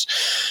going to lose?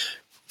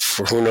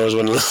 Who knows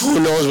when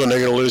they're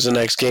going to lose the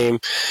next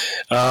game.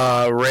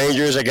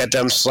 Rangers, I got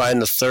them sliding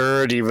to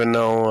 3rd, even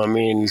though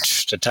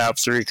the top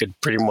 3 could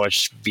pretty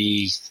much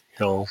be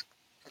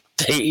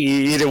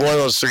either one of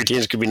those 3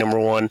 teams could be number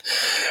 1.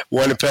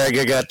 Winnipeg,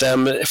 I got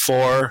them at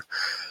 4.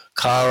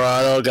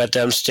 Colorado, got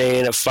them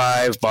staying at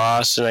 5.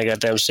 Boston, I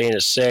got them staying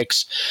at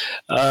 6.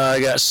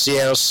 I got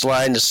Seattle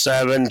sliding to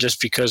 7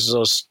 just because of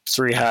those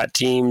 3 hot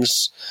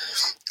teams.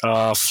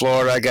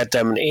 Florida, I got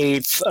them in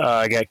 8th.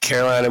 I got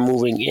Carolina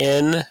moving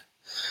in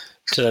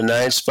to the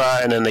 9th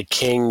spot, and then the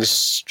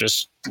Kings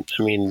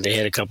they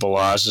had a couple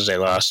losses. They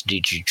lost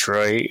to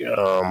Detroit,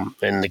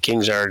 and the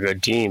Kings are a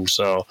good team.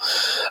 So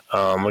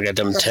I got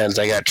them 10th.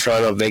 I got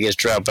Toronto, Vegas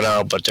dropping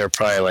out, but they're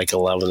probably like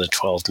 11th to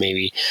 12th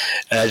maybe.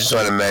 And I just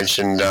want to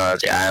mention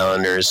the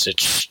Islanders.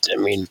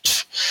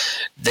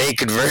 They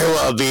could very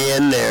well be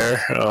in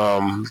there.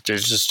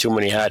 There's just too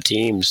many hot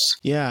teams.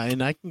 Yeah,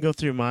 and I can go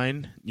through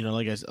mine.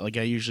 Like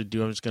I usually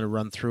do. I'm just going to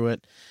run through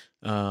it,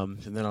 and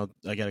then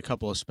I got a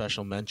couple of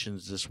special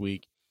mentions this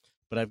week.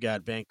 But I've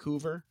got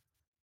Vancouver,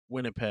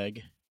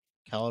 Winnipeg,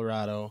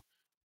 Colorado,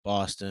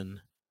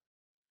 Boston.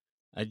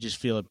 I just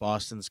feel that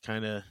Boston's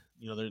kind of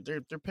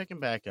they're picking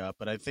back up,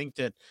 but I think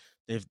that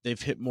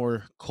they've hit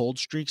more cold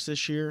streaks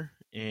this year,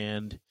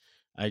 and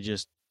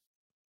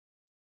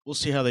we'll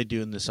see how they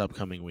do in this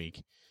upcoming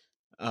week.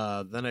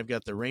 Then I've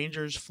got the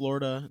Rangers,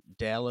 Florida,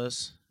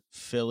 Dallas,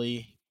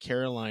 Philly,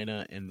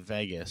 Carolina, and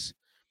Vegas.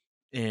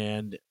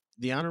 And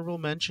the honorable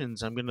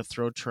mentions, I'm going to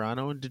throw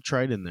Toronto and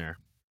Detroit in there.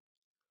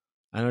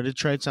 I know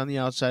Detroit's on the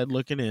outside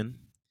looking in,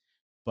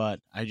 but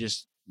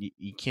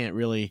you can't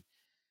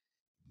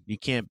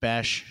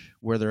bash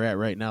where they're at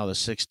right now. The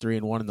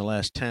 6-3-1 in the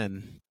last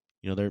 10.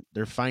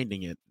 They're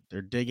finding it.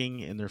 They're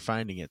digging and they're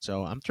finding it.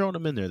 So I'm throwing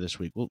them in there this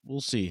week.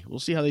 We'll see. We'll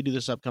see how they do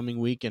this upcoming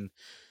week and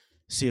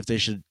see if they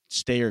should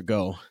stay or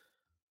go.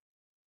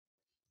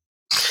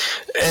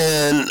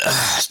 And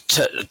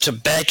to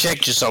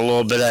backtrack just a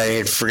little bit, I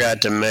had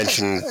forgot to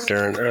mention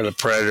during the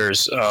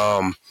Predators.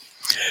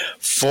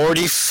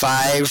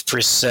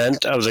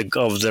 45% of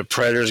the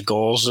Predators'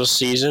 goals this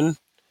season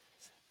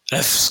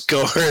have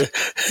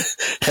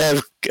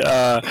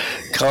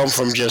come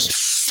from just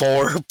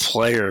 4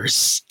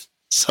 players.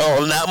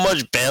 So not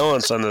much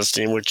balance on this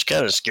team, which is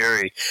kind of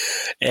scary.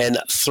 And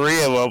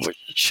 3 of them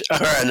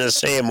are on the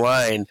same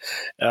line.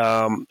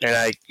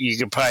 You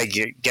could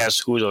probably guess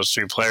who those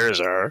 3 players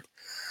are.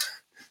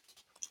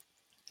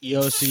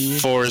 Yossi,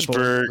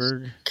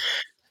 Forsberg.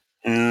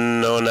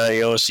 No, not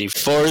Yossi.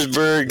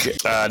 Forsberg,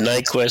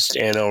 Nyquist,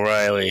 and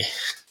O'Reilly.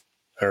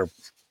 Or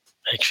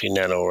actually,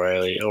 not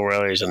O'Reilly.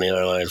 O'Reilly's on the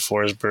other line.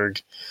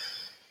 Forsberg,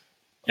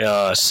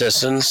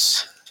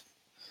 Sissons.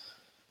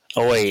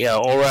 Oh wait, yeah,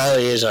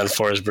 O'Reilly is on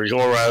Forsberg.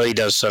 O'Reilly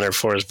does center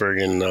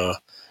Forsberg and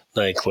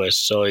Nyquist.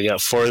 So you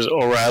got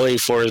O'Reilly,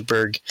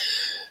 Forsberg,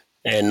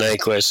 and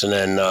Nyquist, and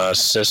then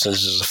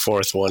Sissons is the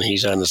 4th one.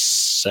 He's on the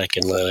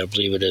 2nd line, I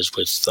believe it is,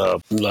 with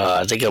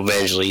I think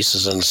Evangelista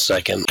is on the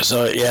 2nd.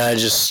 So yeah, I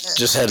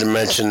just had to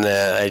mention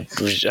that.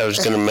 I was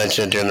going to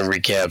mention it during the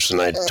recaps, and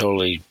I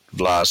totally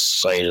lost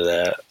sight of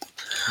that.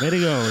 Way to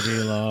go,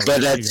 D-Law.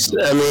 But that's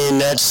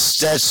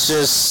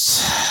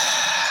just.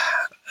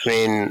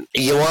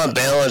 You want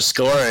balanced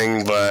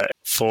scoring, but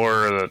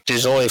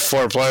there's only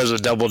 4 players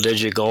with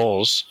double-digit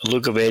goals.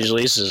 Luke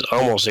Evangelista is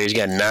almost there. He's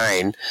got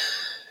 9.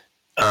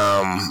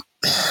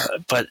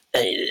 But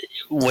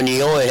when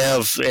you only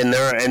have, and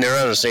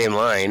they're on the same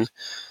line.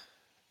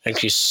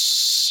 Actually,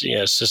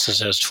 yeah, Sissons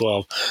has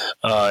 12.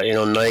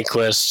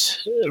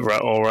 Nyquist,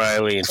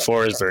 O'Reilly, and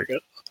Forsberg.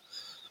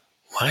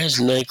 Why is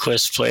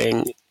Nyquist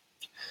playing?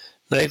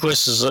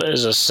 Nyquist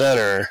is a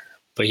center,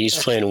 but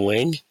he's playing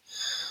wing.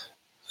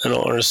 I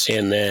don't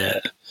understand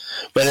that.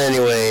 But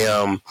anyway,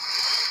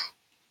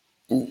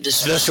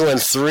 especially when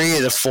 3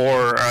 of the 4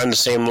 are on the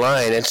same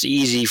line. It's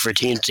easy for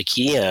teams to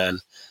key on.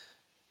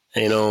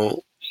 You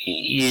know,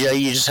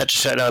 you just have to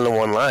shut down the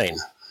one line.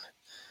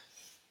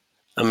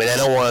 I mean, I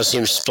don't want to see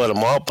them split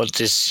them up, but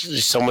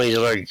some of these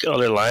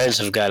other lines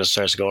have got to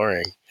start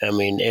scoring. I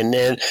mean, and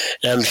then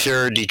I'm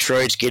sure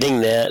Detroit's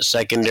getting that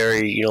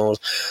secondary,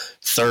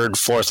 third,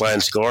 fourth line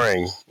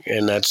scoring,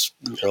 and that's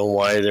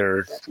why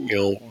they're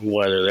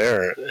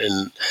there.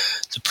 And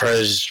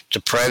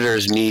the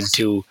Predators need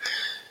to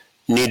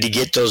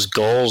get those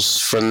goals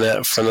from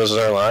those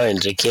other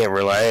lines. They can't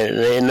rely on,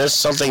 and that's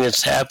something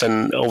that's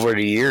happened over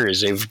the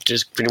years. They've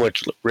just pretty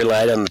much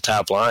relied on the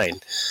top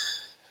line.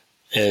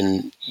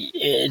 And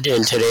in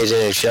today's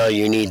NHL,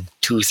 you need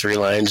 2-3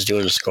 lines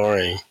doing the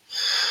scoring.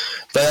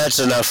 But that's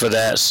enough of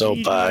that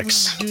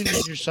soapbox. You do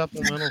need your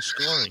supplemental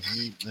scoring.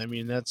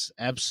 That's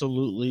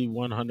absolutely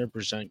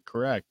 100%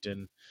 correct.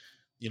 And,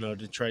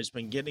 Detroit's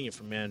been getting it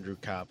from Andrew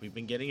Kopp. We've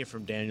been getting it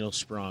from Daniel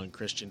Sprong,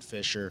 Christian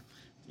Fischer.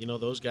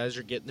 Those guys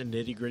are getting the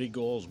nitty-gritty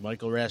goals.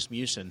 Michael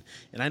Rasmussen.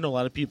 And I know a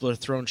lot of people are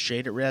throwing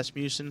shade at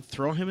Rasmussen.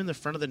 Throw him in the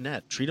front of the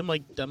net. Treat him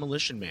like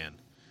Demolition Man.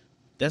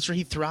 That's where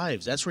he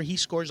thrives. That's where he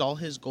scores all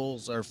his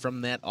goals are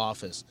from that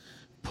office.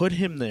 Put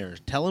him there.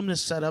 Tell him to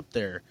set up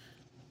there.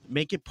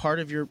 Make it part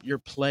of your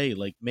play.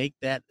 Like make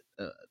that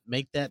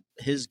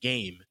his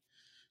game.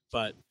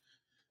 But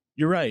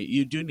you're right.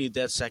 You do need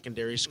that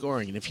secondary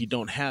scoring, and if you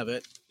don't have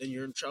it, then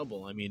you're in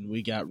trouble. I mean,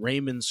 we got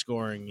Raymond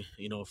scoring.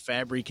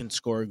 Fabry can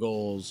score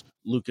goals.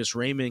 Lucas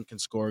Raymond can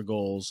score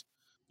goals.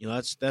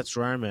 That's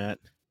where I'm at.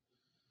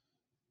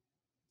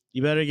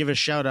 You better give a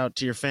shout out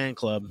to your fan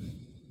club.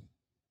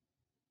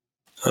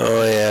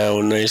 Oh yeah,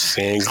 well, nice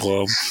fan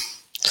club.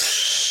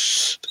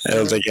 I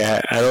don't think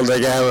I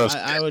have a.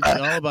 I would be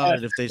all about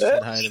it if they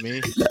said hi to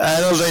me. I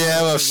don't think I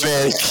have a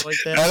fan.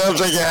 I don't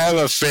think I have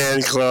a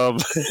fan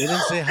club. They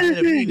didn't say hi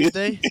to me, did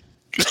they?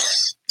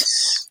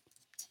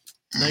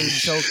 Now you're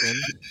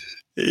joking.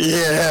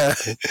 Yeah.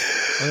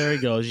 Oh, there he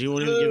goes. You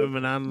won't even give him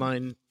an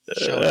online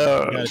shout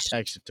out. You gotta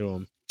text it to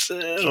him.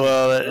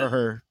 Well, or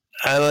her.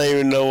 I don't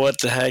even know what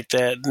the heck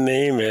that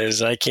name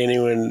is. I can't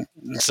even.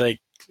 It's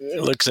like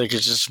it looks like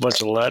it's just a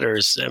bunch of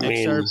letters. I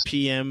mean,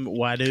 XRPM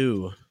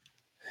Wadu.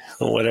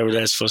 Whatever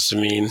that's supposed to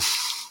mean.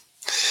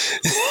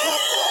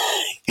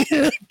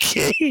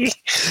 Okay.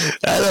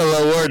 I don't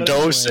know where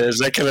Dose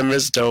is. I kind of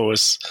miss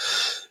Dose.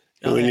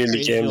 We need to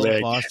get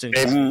back. Boston.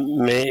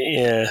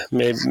 Maybe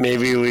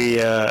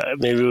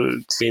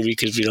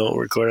because we don't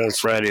record on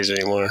Fridays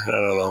anymore. I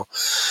don't know.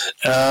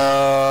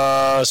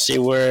 Let's see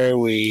where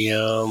we.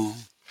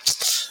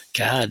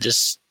 God,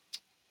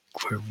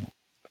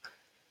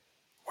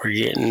 we're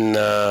getting.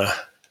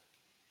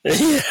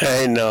 Yeah,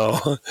 I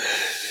know.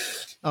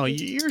 Oh,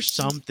 you're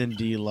something,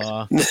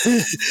 D-Law.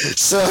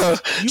 so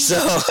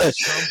something.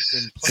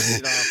 Play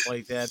it off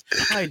like that.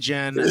 Hi,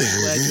 Jen. I'm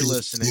glad you're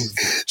listening.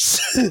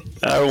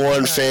 Our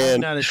one fan.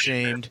 I'm not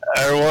ashamed.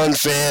 Our one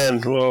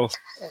fan. Well,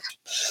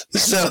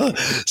 so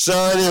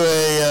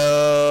anyway,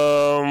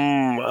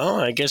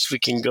 I guess we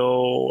can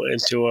go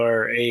into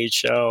our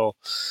AHL.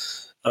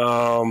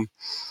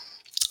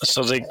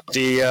 So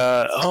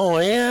oh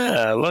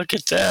yeah, look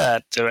at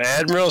that. The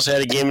Admirals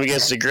had a game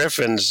against the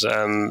Griffins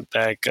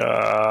back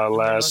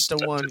last. The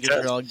one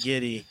because you're all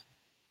giddy.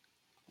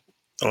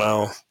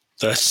 Well,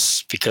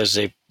 that's because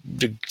the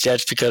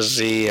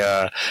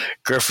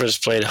Griffins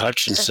played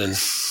Hutchinson.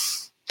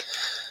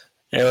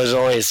 It was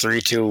only a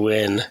 3-2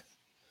 win,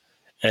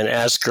 and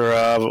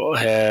Askarov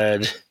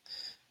had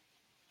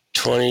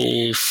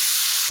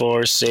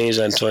 24 saves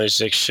on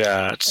 26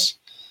 shots,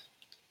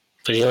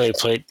 but he only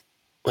played.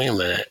 Wait a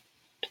minute.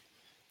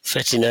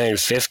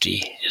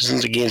 59-50.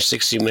 Isn't the game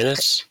 60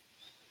 minutes?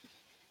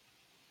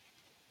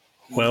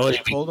 Well, would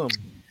it be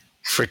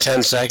for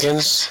 10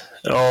 seconds?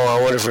 Oh,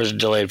 I wonder if it was a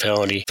delayed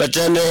penalty. But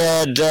then they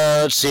had,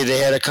 they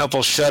had a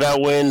couple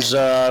shutout wins.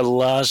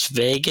 Las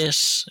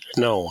Vegas?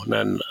 No,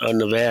 not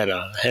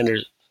Nevada.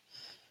 Henderson.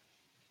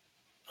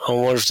 I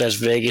wonder if that's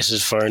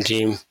Vegas' foreign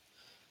team.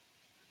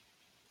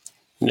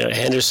 No,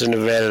 Henderson,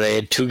 Nevada. They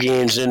had 2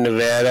 games in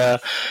Nevada.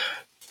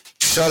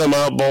 Shut them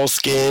out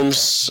both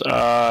games,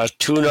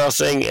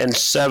 2-0 and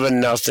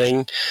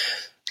 7-0.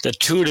 The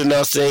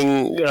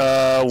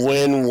 2-0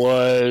 win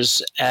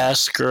was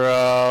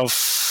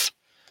Askarov,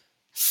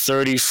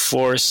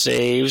 34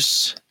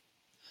 saves,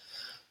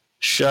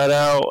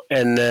 shutout,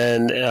 and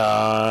then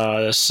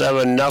the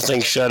 7-0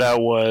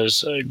 shutout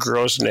was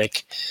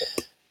Grosnick.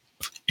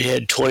 He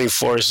had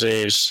 24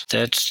 saves.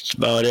 That's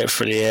about it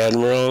for the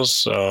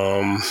Admirals.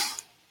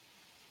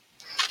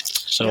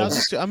 So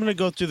I'm going to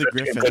go through the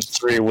Griffins.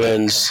 3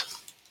 wins.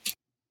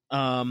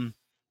 I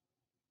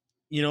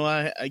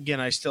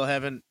still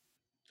haven't.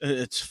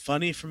 It's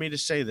funny for me to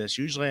say this.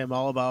 Usually, I'm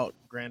all about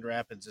Grand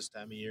Rapids this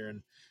time of year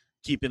and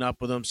keeping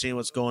up with them, seeing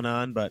what's going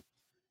on. But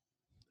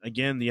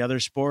again, the other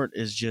sport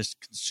is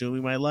just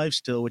consuming my life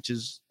still, which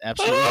is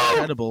absolutely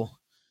incredible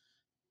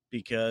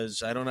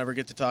because I don't ever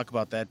get to talk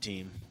about that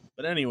team.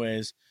 But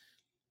anyways,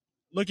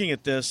 looking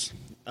at this,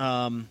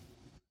 one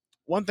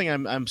thing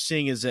I'm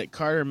seeing is that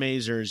Carter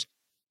Mazur's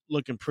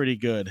looking pretty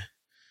good.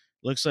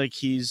 looks like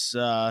he's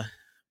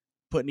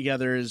putting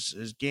together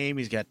his game.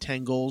 He's got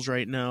 10 goals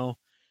right now,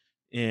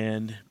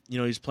 and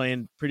he's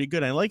playing pretty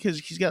good. I like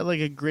he's got like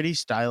a gritty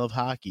style of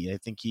hockey. I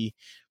think he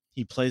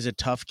plays a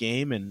tough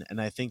game,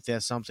 and I think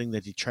that's something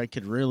that Detroit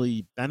could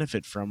really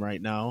benefit from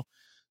right now.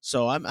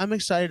 So I'm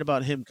excited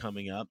about him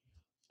coming up.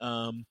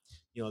 Um,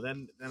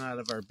 then out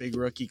of our big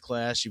rookie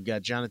class, you've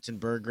got Jonathan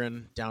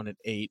Berggren down at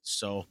 8.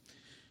 So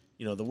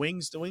the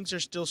Wings are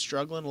still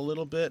struggling a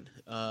little bit.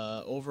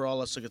 Overall,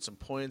 let's look at some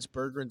points.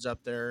 Berggren's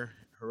up there,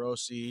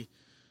 Hiroshi,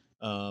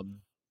 um,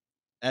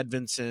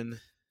 Edvinson,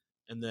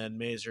 and then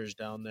Mazur's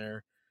down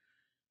there,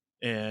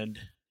 and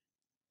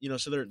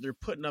so they're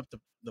putting up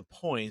the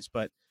points,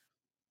 but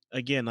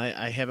again,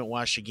 I haven't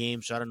watched the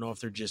game, so I don't know if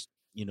they're just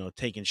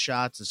taking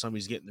shots and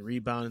somebody's getting the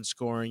rebound and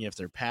scoring, if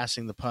they're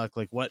passing the puck,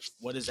 like what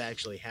is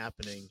actually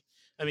happening.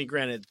 I mean,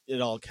 granted,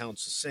 it all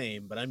counts the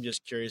same, but I'm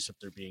just curious if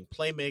they're being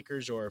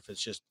playmakers or if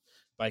it's just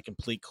by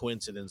complete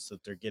coincidence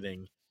that they're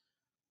getting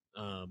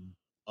all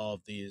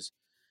of these.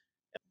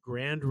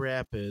 Grand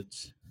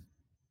Rapids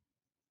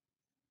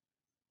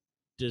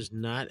does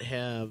not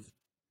have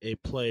a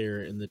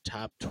player in the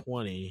top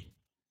 20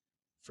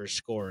 for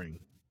scoring.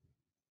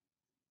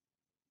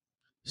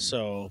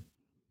 So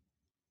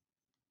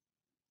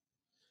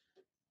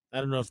I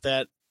don't know if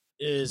that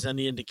is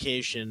any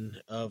indication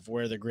of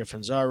where the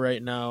Griffins are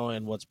right now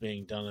and what's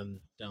being done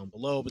down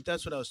below, but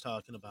that's what I was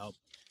talking about.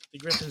 The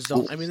Griffins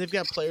don't. I mean, they've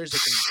got players that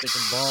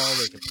can ball,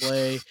 they can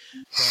play,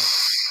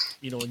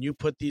 but when you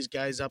put these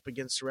guys up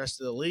against the rest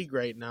of the league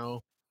right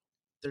now,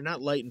 they're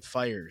not lighting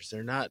fires.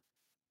 They're not.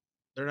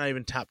 They're not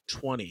even top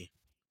 20.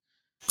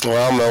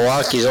 Well,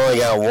 Milwaukee's only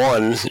got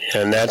one,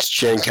 and that's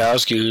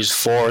Jankowski, who's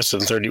fourth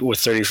and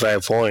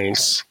 35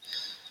 points.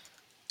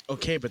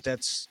 Okay, but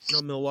that's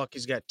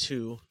Milwaukee's got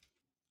 2,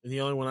 and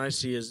the only one I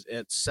see is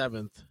at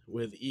 7th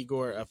with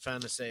Igor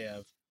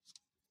Afanaseyev.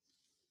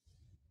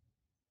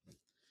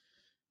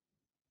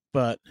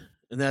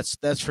 And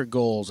that's for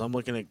goals. I'm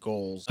looking at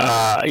goals.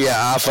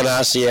 Yeah,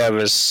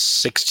 Afanasiev is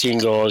 16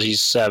 goals.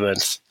 He's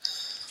 7th.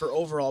 For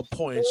overall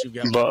points, you've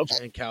got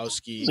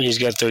Jankowski. He's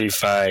got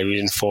 35. He's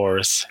in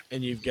 4th.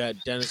 And you've got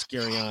Denis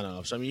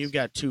Gurianov. So, I mean, you've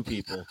got 2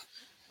 people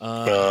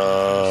on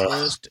this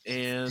list.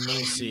 And let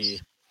me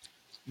see.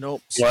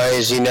 Nope. Why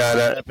is he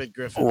not?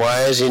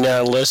 Why is he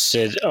not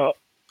listed?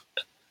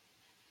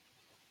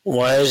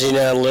 Why is he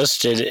not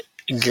listed?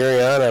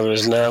 Gurianov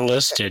is not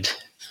listed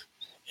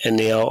in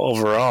the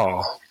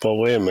overall. But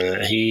wait a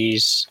minute,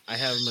 I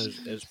have him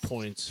as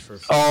points for.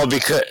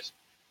 Because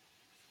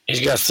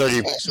he's got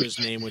 30. To his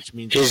name, which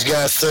means he's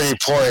got 30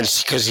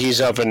 points because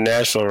he's up in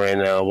Nashville right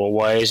now. But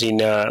why is he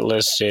not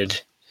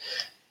listed?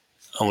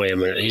 Oh wait a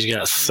minute, he's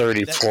got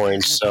 30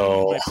 points.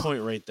 So my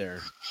point right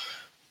there.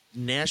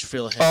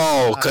 Nashville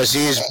has. Because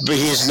he's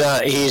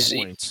not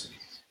points.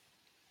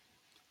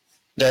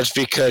 That's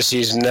because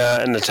he's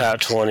not in the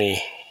top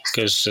 20.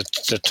 Because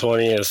the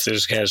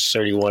 20th has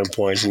 31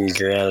 points and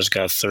Gurianov's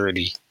got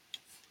 30.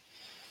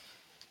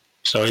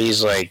 So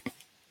he's not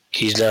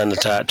in the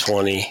top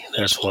 20.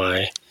 That's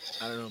why.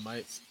 I don't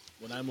know.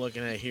 What I'm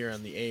looking at here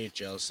on the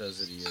AHL says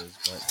that he is,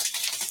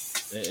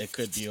 but it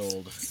could be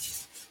old.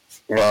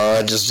 Well,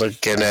 I'm just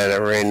looking at it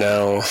right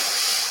now.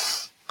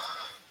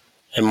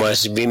 It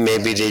must be.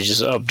 Maybe they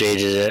just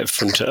updated it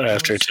from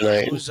after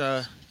tonight.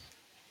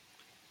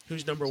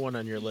 Who's number 1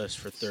 on your list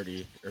for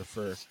 30 or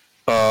for?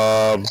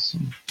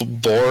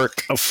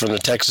 Bork from the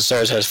Texas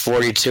Stars has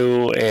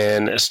 42,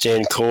 and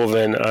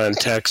Stankoven on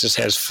Texas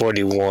has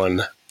 41.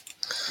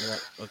 Yeah,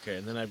 okay,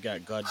 and then I've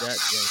got Gaudette,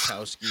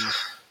 Jankowski,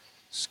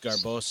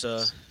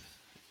 Scarbosa,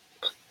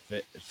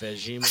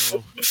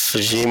 Fajimo.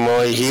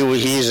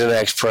 He's an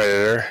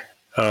ex-Predator.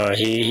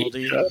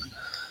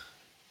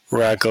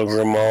 Rocco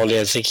Grimaldi,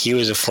 I think he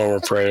was a former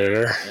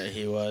Predator.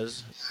 He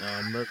was.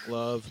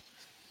 Merklov,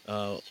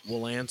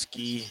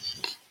 Wolanski,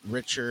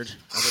 Richard.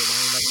 Are they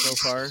lining up so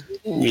far?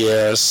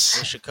 Yes.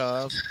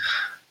 Ishikov.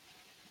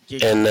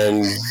 And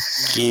then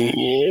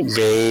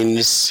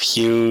Baines,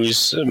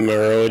 Hughes,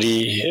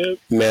 Marody,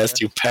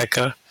 Matthew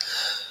Pekka.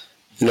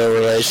 No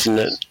relation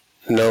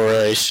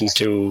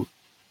to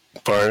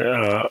Barn.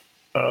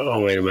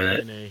 Wait a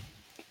minute.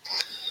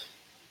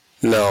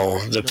 No,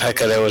 the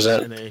Pekka that was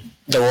on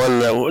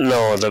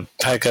the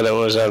Pekka that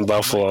was on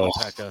Buffalo.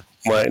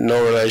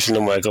 No relation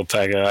to Michael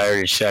Pekka. I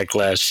already checked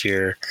last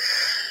year.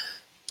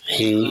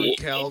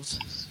 Calves.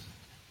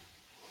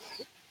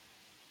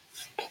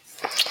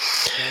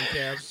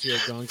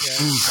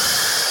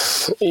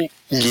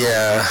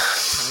 Yeah.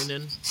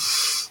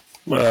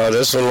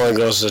 This one only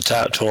goes to the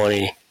top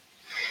 20.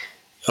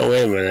 Oh,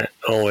 wait a minute.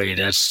 Oh, wait.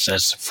 That's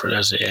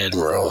the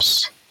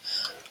Admirals.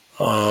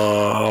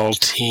 All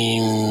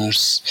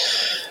teams.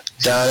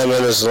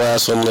 Donovan is the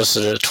last one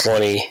listed at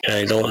 20.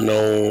 I don't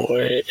know.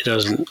 It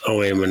doesn't. Oh,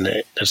 wait a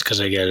minute. That's because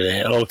I got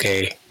it.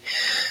 Okay.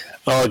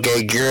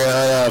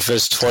 Gurianov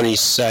is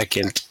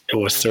 22nd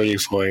with 30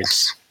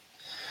 points.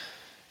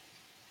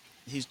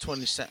 He's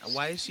 22nd.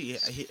 Why is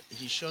he's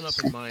shown up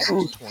in mine as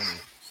 20?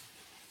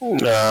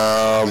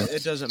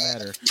 It doesn't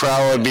matter.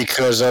 Probably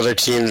because other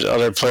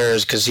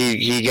players, because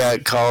he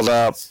got called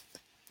up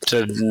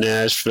to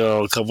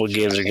Nashville a couple of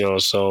games ago,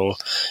 so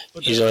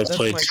But he's only that's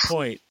played. my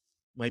point.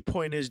 My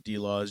point is,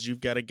 D-Law, is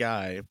you've got a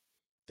guy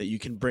that you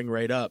can bring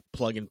right up,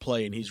 plug and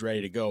play, and he's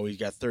ready to go. He's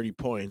got 30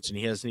 points, and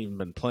he hasn't even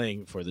been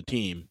playing for the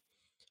team.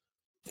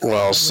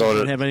 Well, Penguins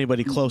don't have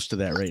anybody close to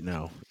that right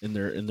now in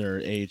their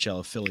AHL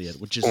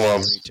affiliate, which is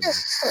scary to me.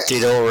 they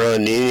don't really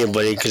need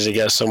anybody because they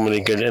got so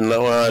many good. And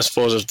well, I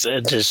suppose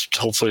if just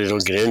hopefully they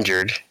don't get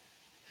injured.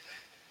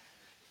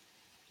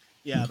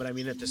 Yeah, but I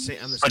mean, on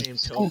the same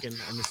token,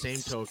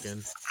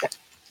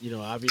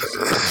 obviously,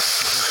 just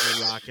because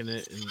you're rocking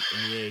it in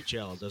the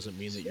AHL doesn't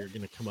mean that you're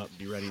going to come up and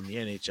be ready in the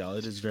NHL.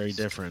 It is very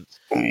different.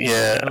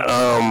 Yeah. I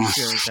know from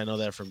experience. I know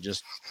that from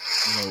just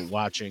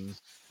watching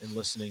and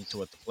listening to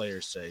what the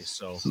players say.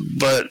 So,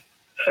 but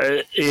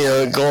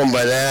going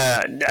by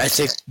that, I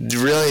think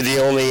really the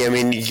only, I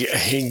mean,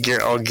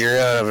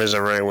 Gurianov is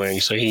a right wing,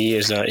 so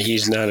he's not a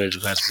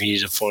defenseman,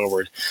 he's a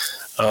forward.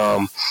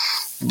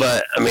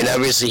 But I mean,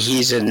 obviously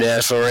he's in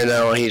Nashville right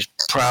now. He's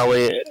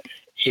probably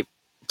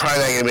not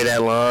going to be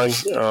that long.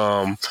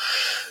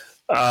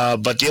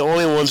 But the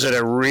only ones that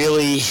are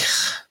really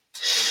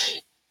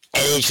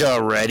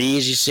NHL ready,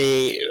 as you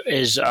say,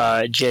 is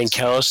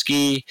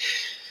Jankowski.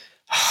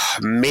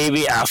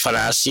 Maybe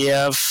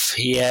Afanasiev.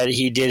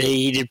 He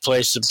did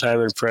play some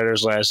time in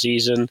Predators last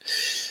season.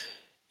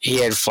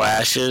 He had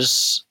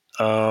flashes,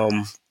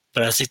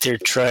 but I think they're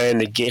trying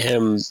to get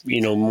him,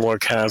 more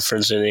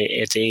confidence at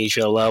the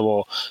AHL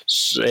level,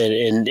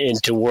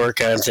 and to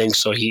work on things.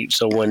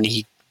 So when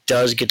he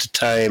does get the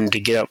time to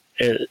get up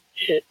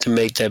to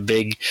make that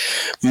big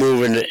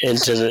move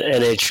into the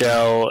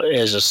NHL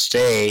as a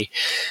stay,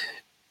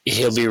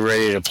 he'll be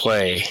ready to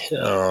play.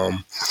 no,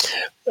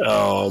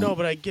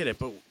 but I get it.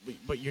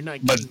 But you're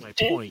not getting my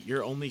point.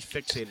 You're only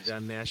fixated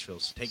on Nashville.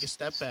 So take a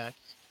step back.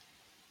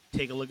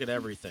 Take a look at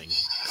everything.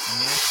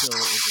 Nashville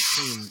is a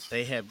team.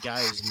 They have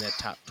guys in that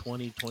top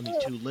 20,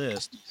 22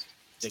 list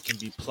that can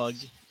be plug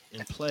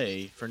and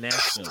play for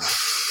Nashville.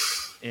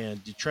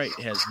 And Detroit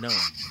has none,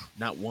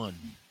 not one,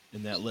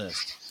 in that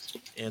list.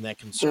 And that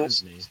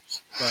concerns me.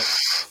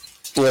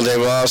 But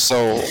they've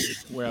also,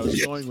 where I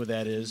was going with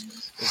that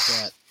is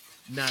that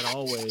not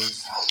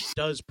always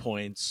does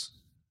points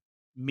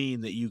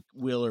mean that you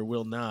will or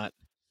will not,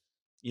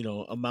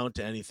 amount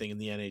to anything in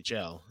the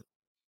NHL.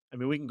 I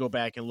mean, we can go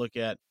back and look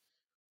at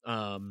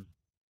Luke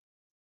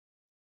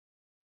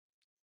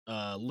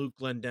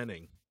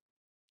Glendening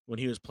when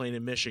he was playing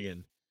in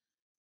Michigan.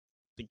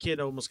 The kid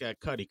almost got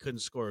cut. He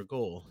couldn't score a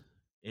goal.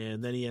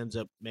 And then he ends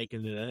up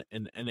making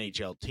an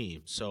NHL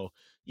team. So,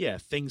 yeah,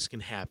 things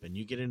can happen.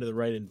 You get into the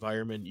right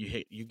environment.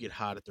 You get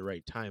hot at the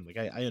right time. Like,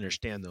 I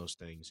understand those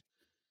things.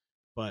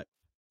 But,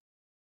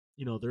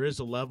 there is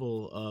a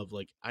level of,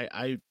 like,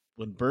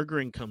 when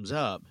Bergering comes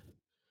up,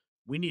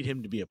 we need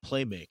him to be a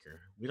playmaker.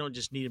 We don't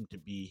just need him to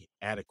be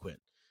adequate.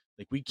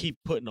 Like, we keep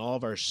putting all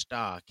of our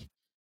stock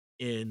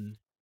in,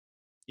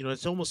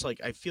 it's almost like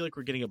I feel like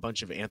we're getting a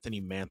bunch of Anthony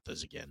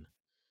Manthas again,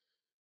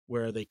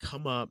 where they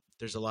come up,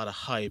 there's a lot of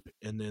hype,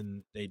 and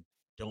then they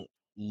don't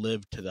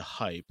live to the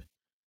hype,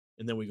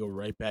 and then we go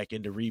right back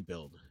into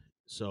rebuild.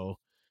 So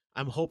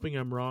I'm hoping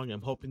I'm wrong.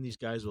 I'm hoping these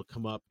guys will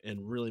come up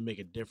and really make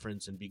a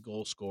difference and be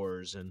goal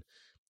scorers and,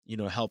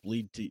 help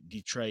lead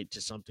Detroit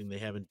to something they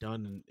haven't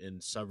done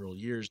in several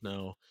years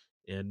now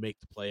and make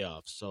the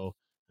playoffs. So,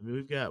 I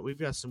mean, we've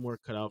got some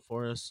work cut out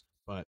for us,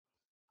 but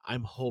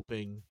I'm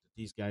hoping that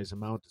these guys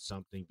amount to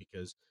something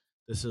because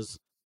this is,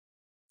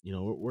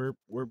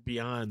 we're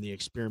beyond the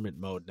experiment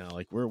mode now.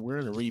 Like we're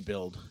in a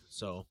rebuild.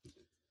 So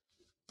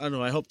I don't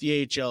know. I hope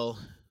the AHL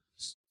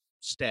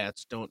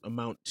stats don't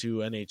amount to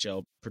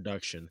NHL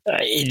production.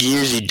 it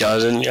usually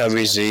doesn't.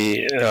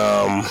 Obviously.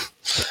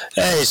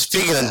 Hey,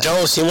 speaking of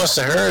Dose, he must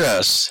have heard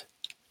us.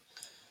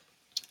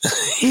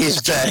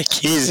 He's back.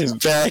 He's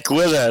back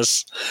with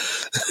us.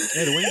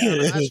 Hey, the Wings are on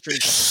a hot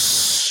streak.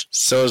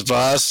 So is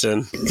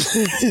Boston.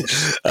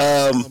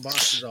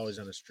 Boston's always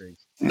on a streak.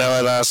 Now I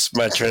lost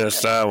my train of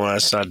thought when I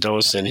saw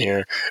Dose in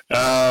here.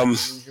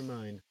 Lose your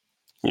mind.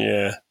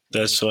 Yeah,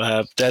 that's what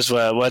happened. That's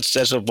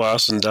what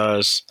Boston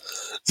does.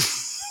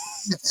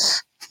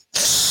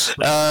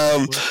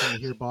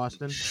 Here,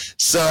 Boston.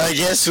 So I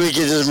guess we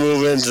can just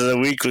move into the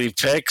weekly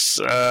picks.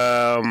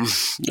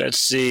 Let's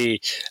see.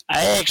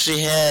 I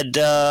actually had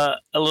a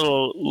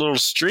little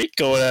streak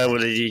going on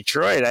with the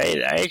Detroit.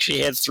 I actually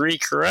had 3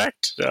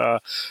 correct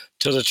to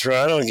the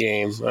Toronto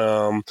game.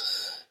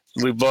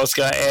 We both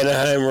got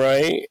Anaheim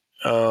right.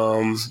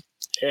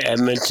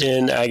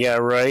 Edmonton, I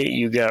got right.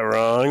 You got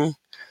wrong.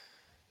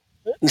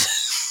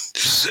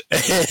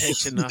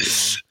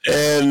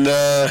 And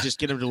just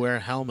get him to wear a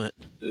helmet.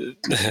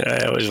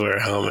 I always wear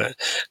a helmet.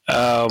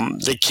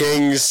 The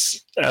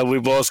Kings, we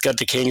both got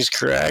the Kings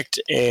correct,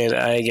 and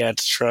I got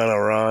Toronto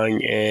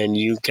wrong, and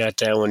you got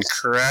that one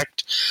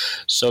correct.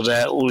 So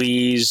that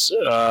leaves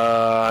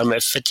I'm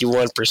at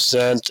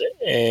 51%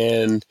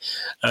 and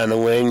on the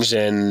Wings,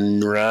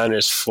 and Ron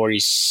is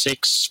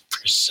 46%.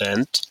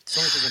 It's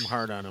only because I'm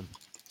hard on him.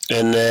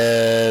 And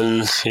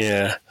then,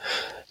 yeah.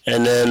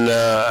 And then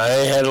I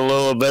had a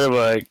little bit of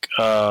a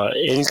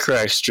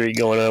incorrect streak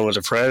going on with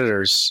the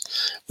Predators.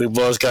 We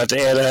both got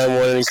the Anaheim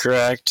one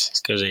incorrect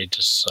because they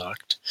just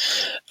sucked.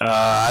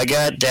 I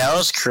got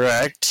Dallas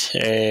correct,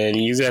 and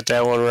you got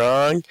that one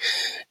wrong.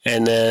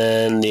 And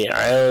then the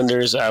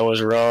Islanders, I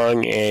was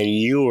wrong, and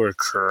you were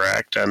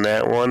correct on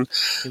that one.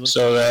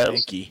 So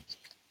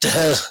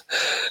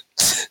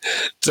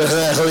so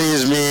that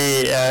leaves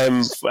me.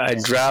 I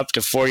dropped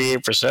to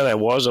 48%. I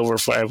was over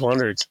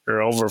 500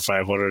 or over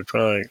 500,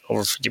 probably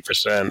over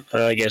 50%.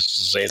 I guess it's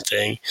the same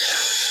thing.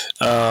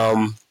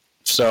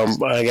 So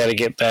I got to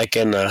get back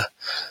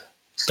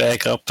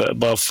back up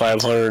above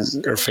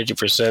 500 or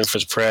 50% for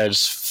the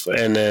Preds,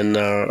 and then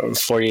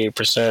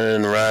 48%,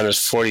 and Ron is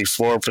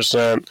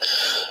 44%.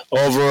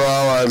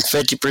 Overall, I'm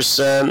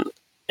 50%,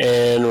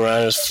 and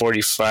Ron is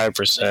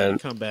 45%.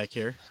 Come back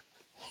here.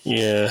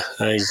 Yeah,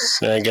 I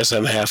guess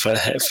I'm half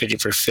 50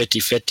 for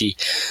 50-50.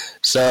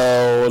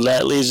 So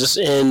that leads us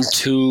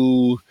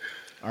into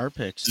our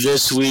picks.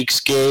 This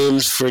week's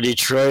games for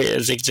Detroit. I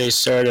think they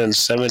start on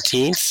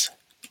 17th.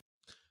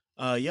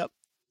 Yep.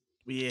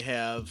 We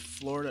have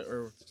Florida,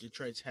 or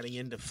Detroit's heading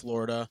into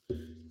Florida,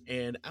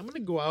 and I'm going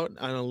to go out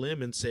on a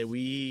limb and say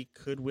we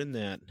could win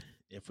that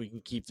if we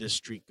can keep this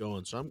streak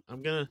going. So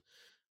I'm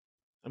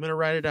gonna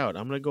ride it out.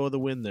 I'm gonna go with a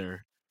win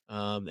there.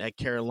 At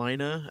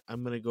Carolina,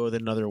 I'm gonna go with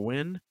another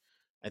win.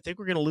 I think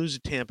we're gonna lose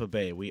to Tampa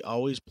Bay. We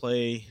always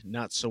play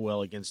not so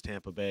well against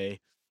Tampa Bay.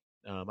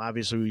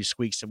 Obviously, we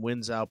squeak some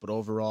wins out, but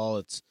overall,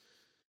 it's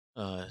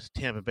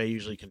Tampa Bay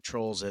usually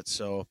controls it.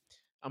 So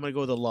I'm gonna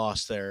go with a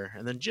loss there.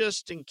 And then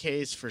just in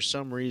case for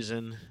some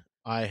reason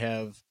I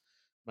have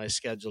my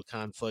schedule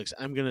conflicts,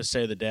 I'm gonna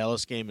say the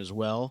Dallas game as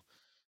well,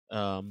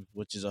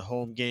 which is a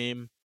home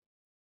game,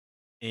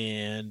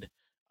 and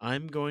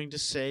I'm going to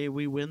say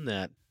we win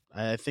that.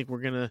 I think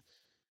we're gonna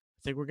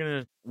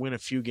win a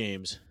few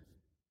games.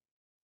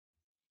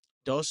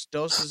 Dos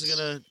is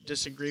gonna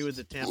disagree with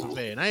the Tampa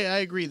Bay, and I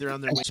agree they're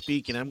on their way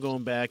speak. And I'm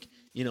going back,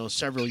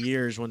 several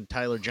years when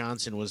Tyler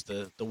Johnson was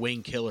the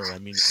wing killer. I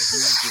mean, he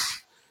was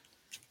just,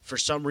 for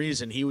some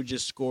reason, he would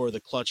just score the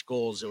clutch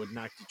goals that would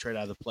knock Detroit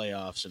out of the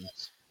playoffs. And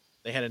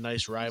they had a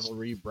nice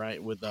rivalry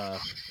with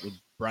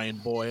Brian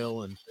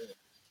Boyle and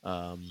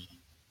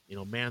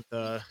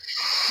Mantha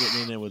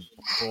getting in it with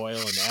Boyle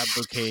and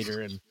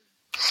Abdelkader and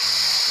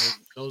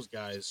those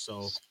guys.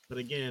 So, but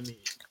again,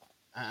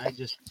 I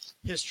just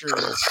history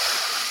would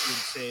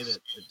say that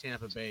the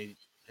Tampa Bay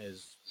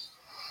has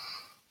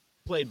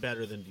played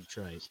better than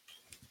Detroit.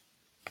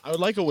 I would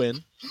like a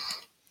win,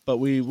 but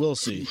we will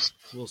see.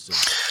 We'll see.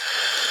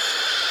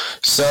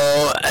 So,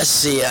 I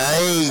see.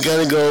 I'm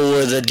going to go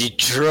with a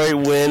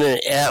Detroit win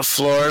at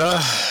Florida,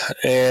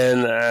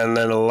 and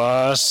then a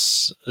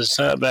loss. It's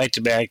not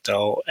back-to-back,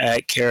 though.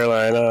 At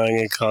Carolina, I'm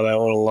going to call that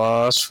one a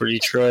loss for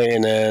Detroit,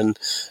 and then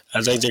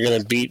I think they're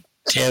going to beat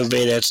Tampa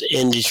Bay. That's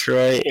in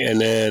Detroit, and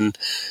then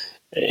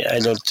I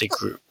don't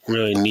think we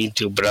really need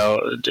to,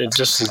 but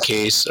just in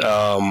case,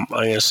 I'm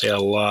going to say a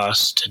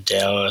loss to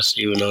Dallas,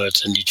 even though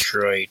that's in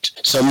Detroit.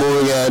 So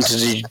moving on to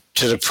the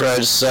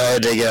Preds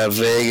side, they got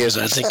Vegas.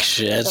 I think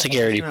I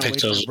already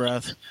picked those.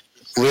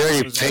 We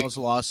already picked those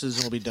losses,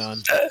 and we'll be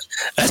done.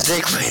 I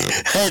think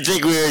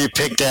we already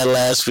picked that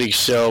last week's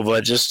show,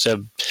 but just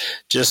to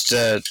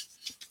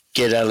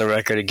get on the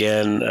record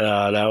again,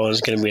 that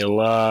one's going to be a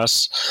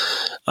loss.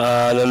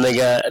 Then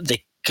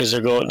because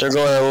they're going on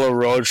a little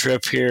road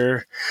trip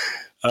here.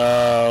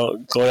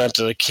 Going out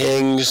to the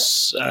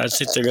Kings. I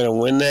think they're going to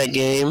win that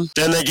game.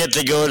 Then they get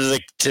to go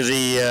to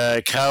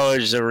the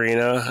college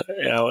arena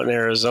out in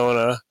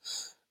Arizona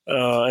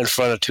in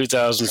front of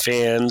 2,000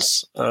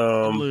 fans.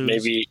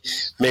 Maybe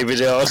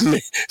they'll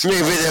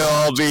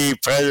all be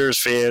Predators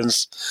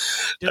fans.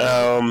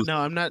 No,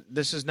 I'm not.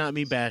 This is not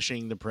me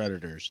bashing the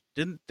Predators.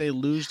 Didn't they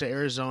lose to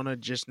Arizona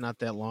just not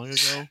that long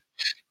ago?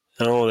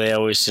 No, they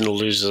always seem to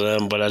lose to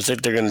them, but I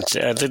think they're gonna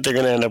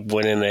end up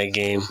winning that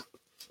game.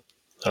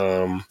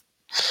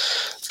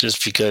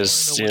 Just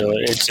because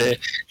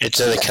it's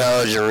in a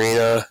college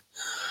arena.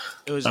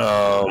 It was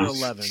October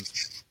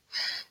 11th.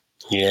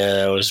 Yeah,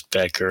 that was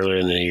back earlier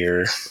in the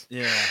year.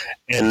 Yeah,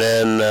 and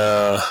then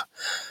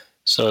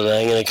so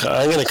I'm gonna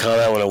call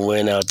that one a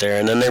win out there,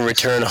 and then they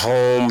return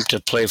home to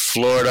play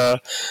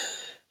Florida.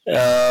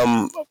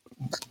 A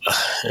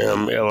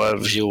lot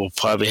of you will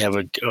probably have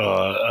a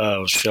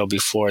show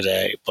before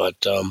that, but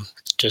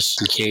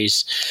just in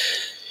case.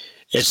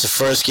 It's the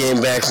first game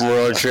back from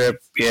road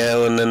trip, yeah,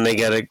 and then they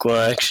gotta go.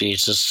 Actually,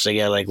 it's just they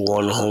got like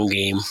one home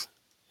game,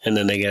 and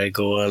then they gotta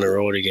go on the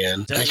road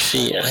again.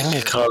 Actually, I'm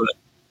gonna call it.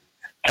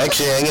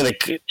 Actually,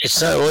 It's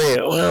not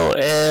really. Well,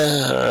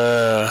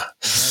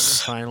 that's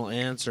the final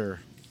answer.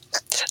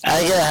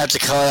 I'm gonna have to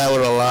call that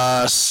one a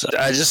loss.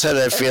 I just had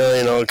that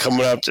feeling,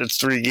 coming up to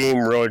 3-game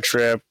road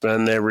trip,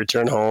 and they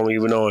return home,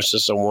 even though it's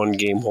just a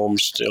 1-game home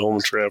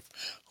trip,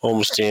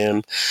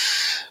 homestand.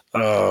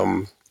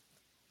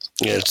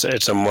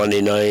 It's a Monday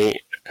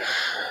night.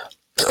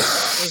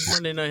 Does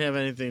Monday night have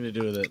anything to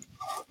do with it?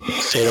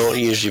 They don't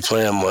usually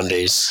play on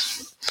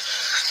Mondays.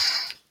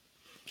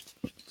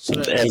 So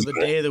the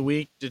day of the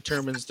week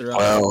determines their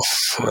Well,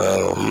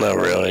 not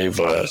really,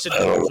 but yes, it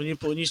does.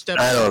 When you step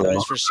I don't on the know.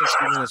 ice for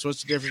 60 minutes,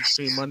 what's the difference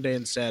between Monday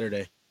and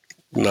Saturday?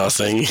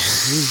 Nothing.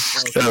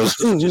 Okay, I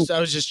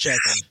was just checking.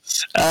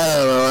 I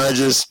don't know. I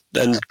just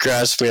then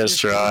grasp me at You're too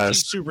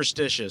straws.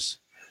 superstitious.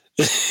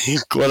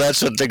 Well,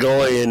 that's what the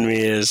goalie in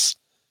me is.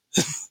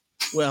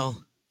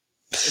 Well,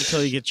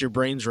 until you get your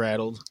brains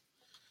rattled.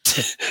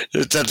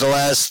 It's at the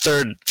last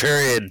third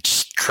period.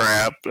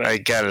 Crap! I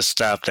gotta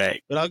stop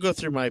that. But I'll go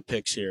through my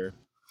picks here.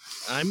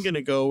 I'm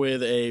gonna go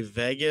with a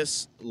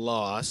Vegas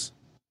loss.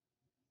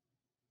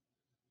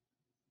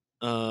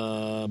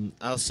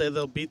 I'll say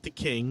they'll beat the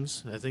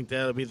Kings. I think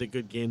that'll be the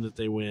good game that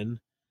they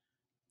win.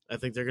 I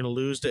think they're gonna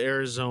lose to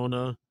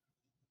Arizona,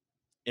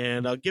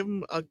 and I'll give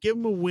them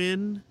a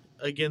win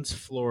against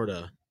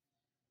Florida.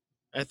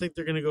 I think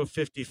they're gonna go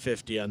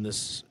 50-50 on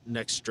this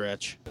next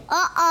stretch.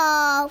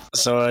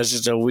 So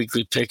as the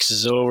weekly picks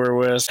is over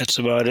with, that's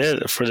about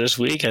it for this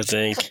week, I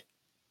think.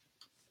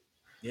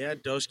 Yeah,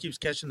 Dose keeps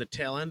catching the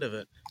tail end of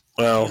it.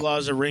 Well,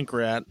 Law's a rink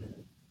rat.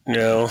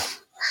 no,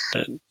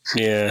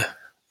 yeah.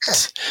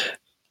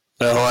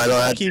 No, I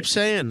don't. I keep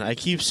saying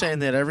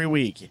that every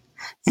week.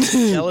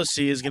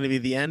 Jealousy is going to be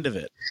the end of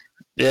it.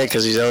 Yeah,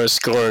 because he's always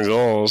scoring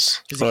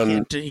goals.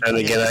 And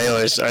again,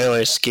 I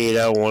only skate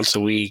out once a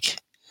week.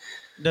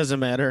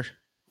 Doesn't matter.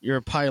 You're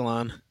a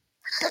pylon.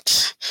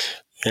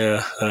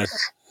 Yeah,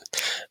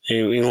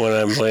 even when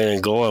I'm playing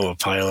a goal, I'm a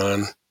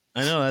pylon.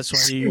 I know, that's why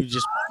you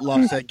just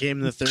lost that game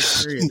in the third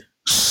period.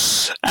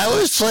 I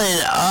was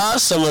playing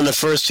awesome in the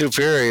first two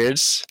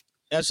periods.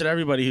 That's what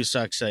everybody who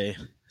sucks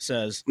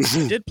says.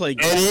 I did play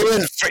good.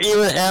 And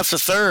even half the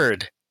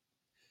third.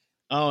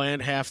 Oh, and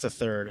half the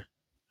third.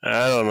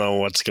 I don't know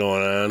what's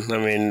going on. I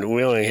mean,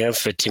 we only have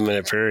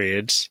 15-minute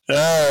periods. All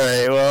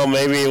right, well,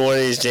 maybe one of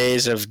these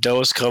days if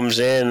Dose comes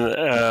in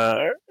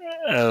on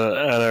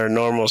our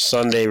normal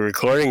Sunday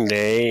recording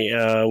day,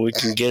 we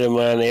can get him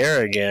on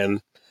air again.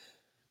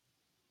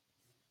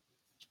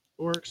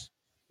 Works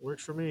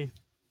for me.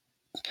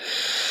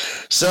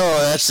 So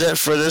that's it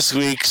for this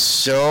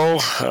week's show.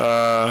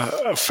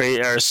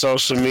 Our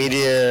social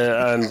media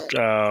on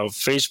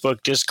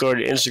Facebook, Discord,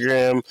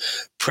 Instagram,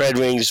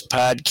 PredWings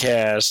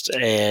Podcast,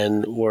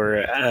 and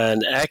we're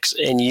on X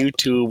and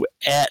YouTube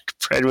at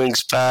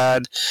PredWings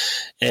Pod,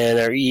 and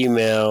our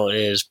email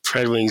is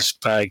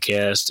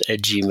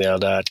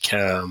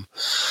predwingspodcast@gmail.com.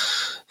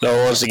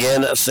 Now, once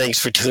again, thanks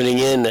for tuning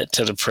in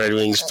to the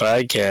PredWings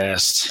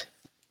Podcast.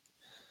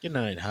 Good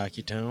night,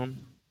 Hockey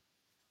Town.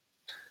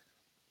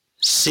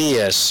 See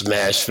ya,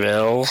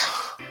 Smashville.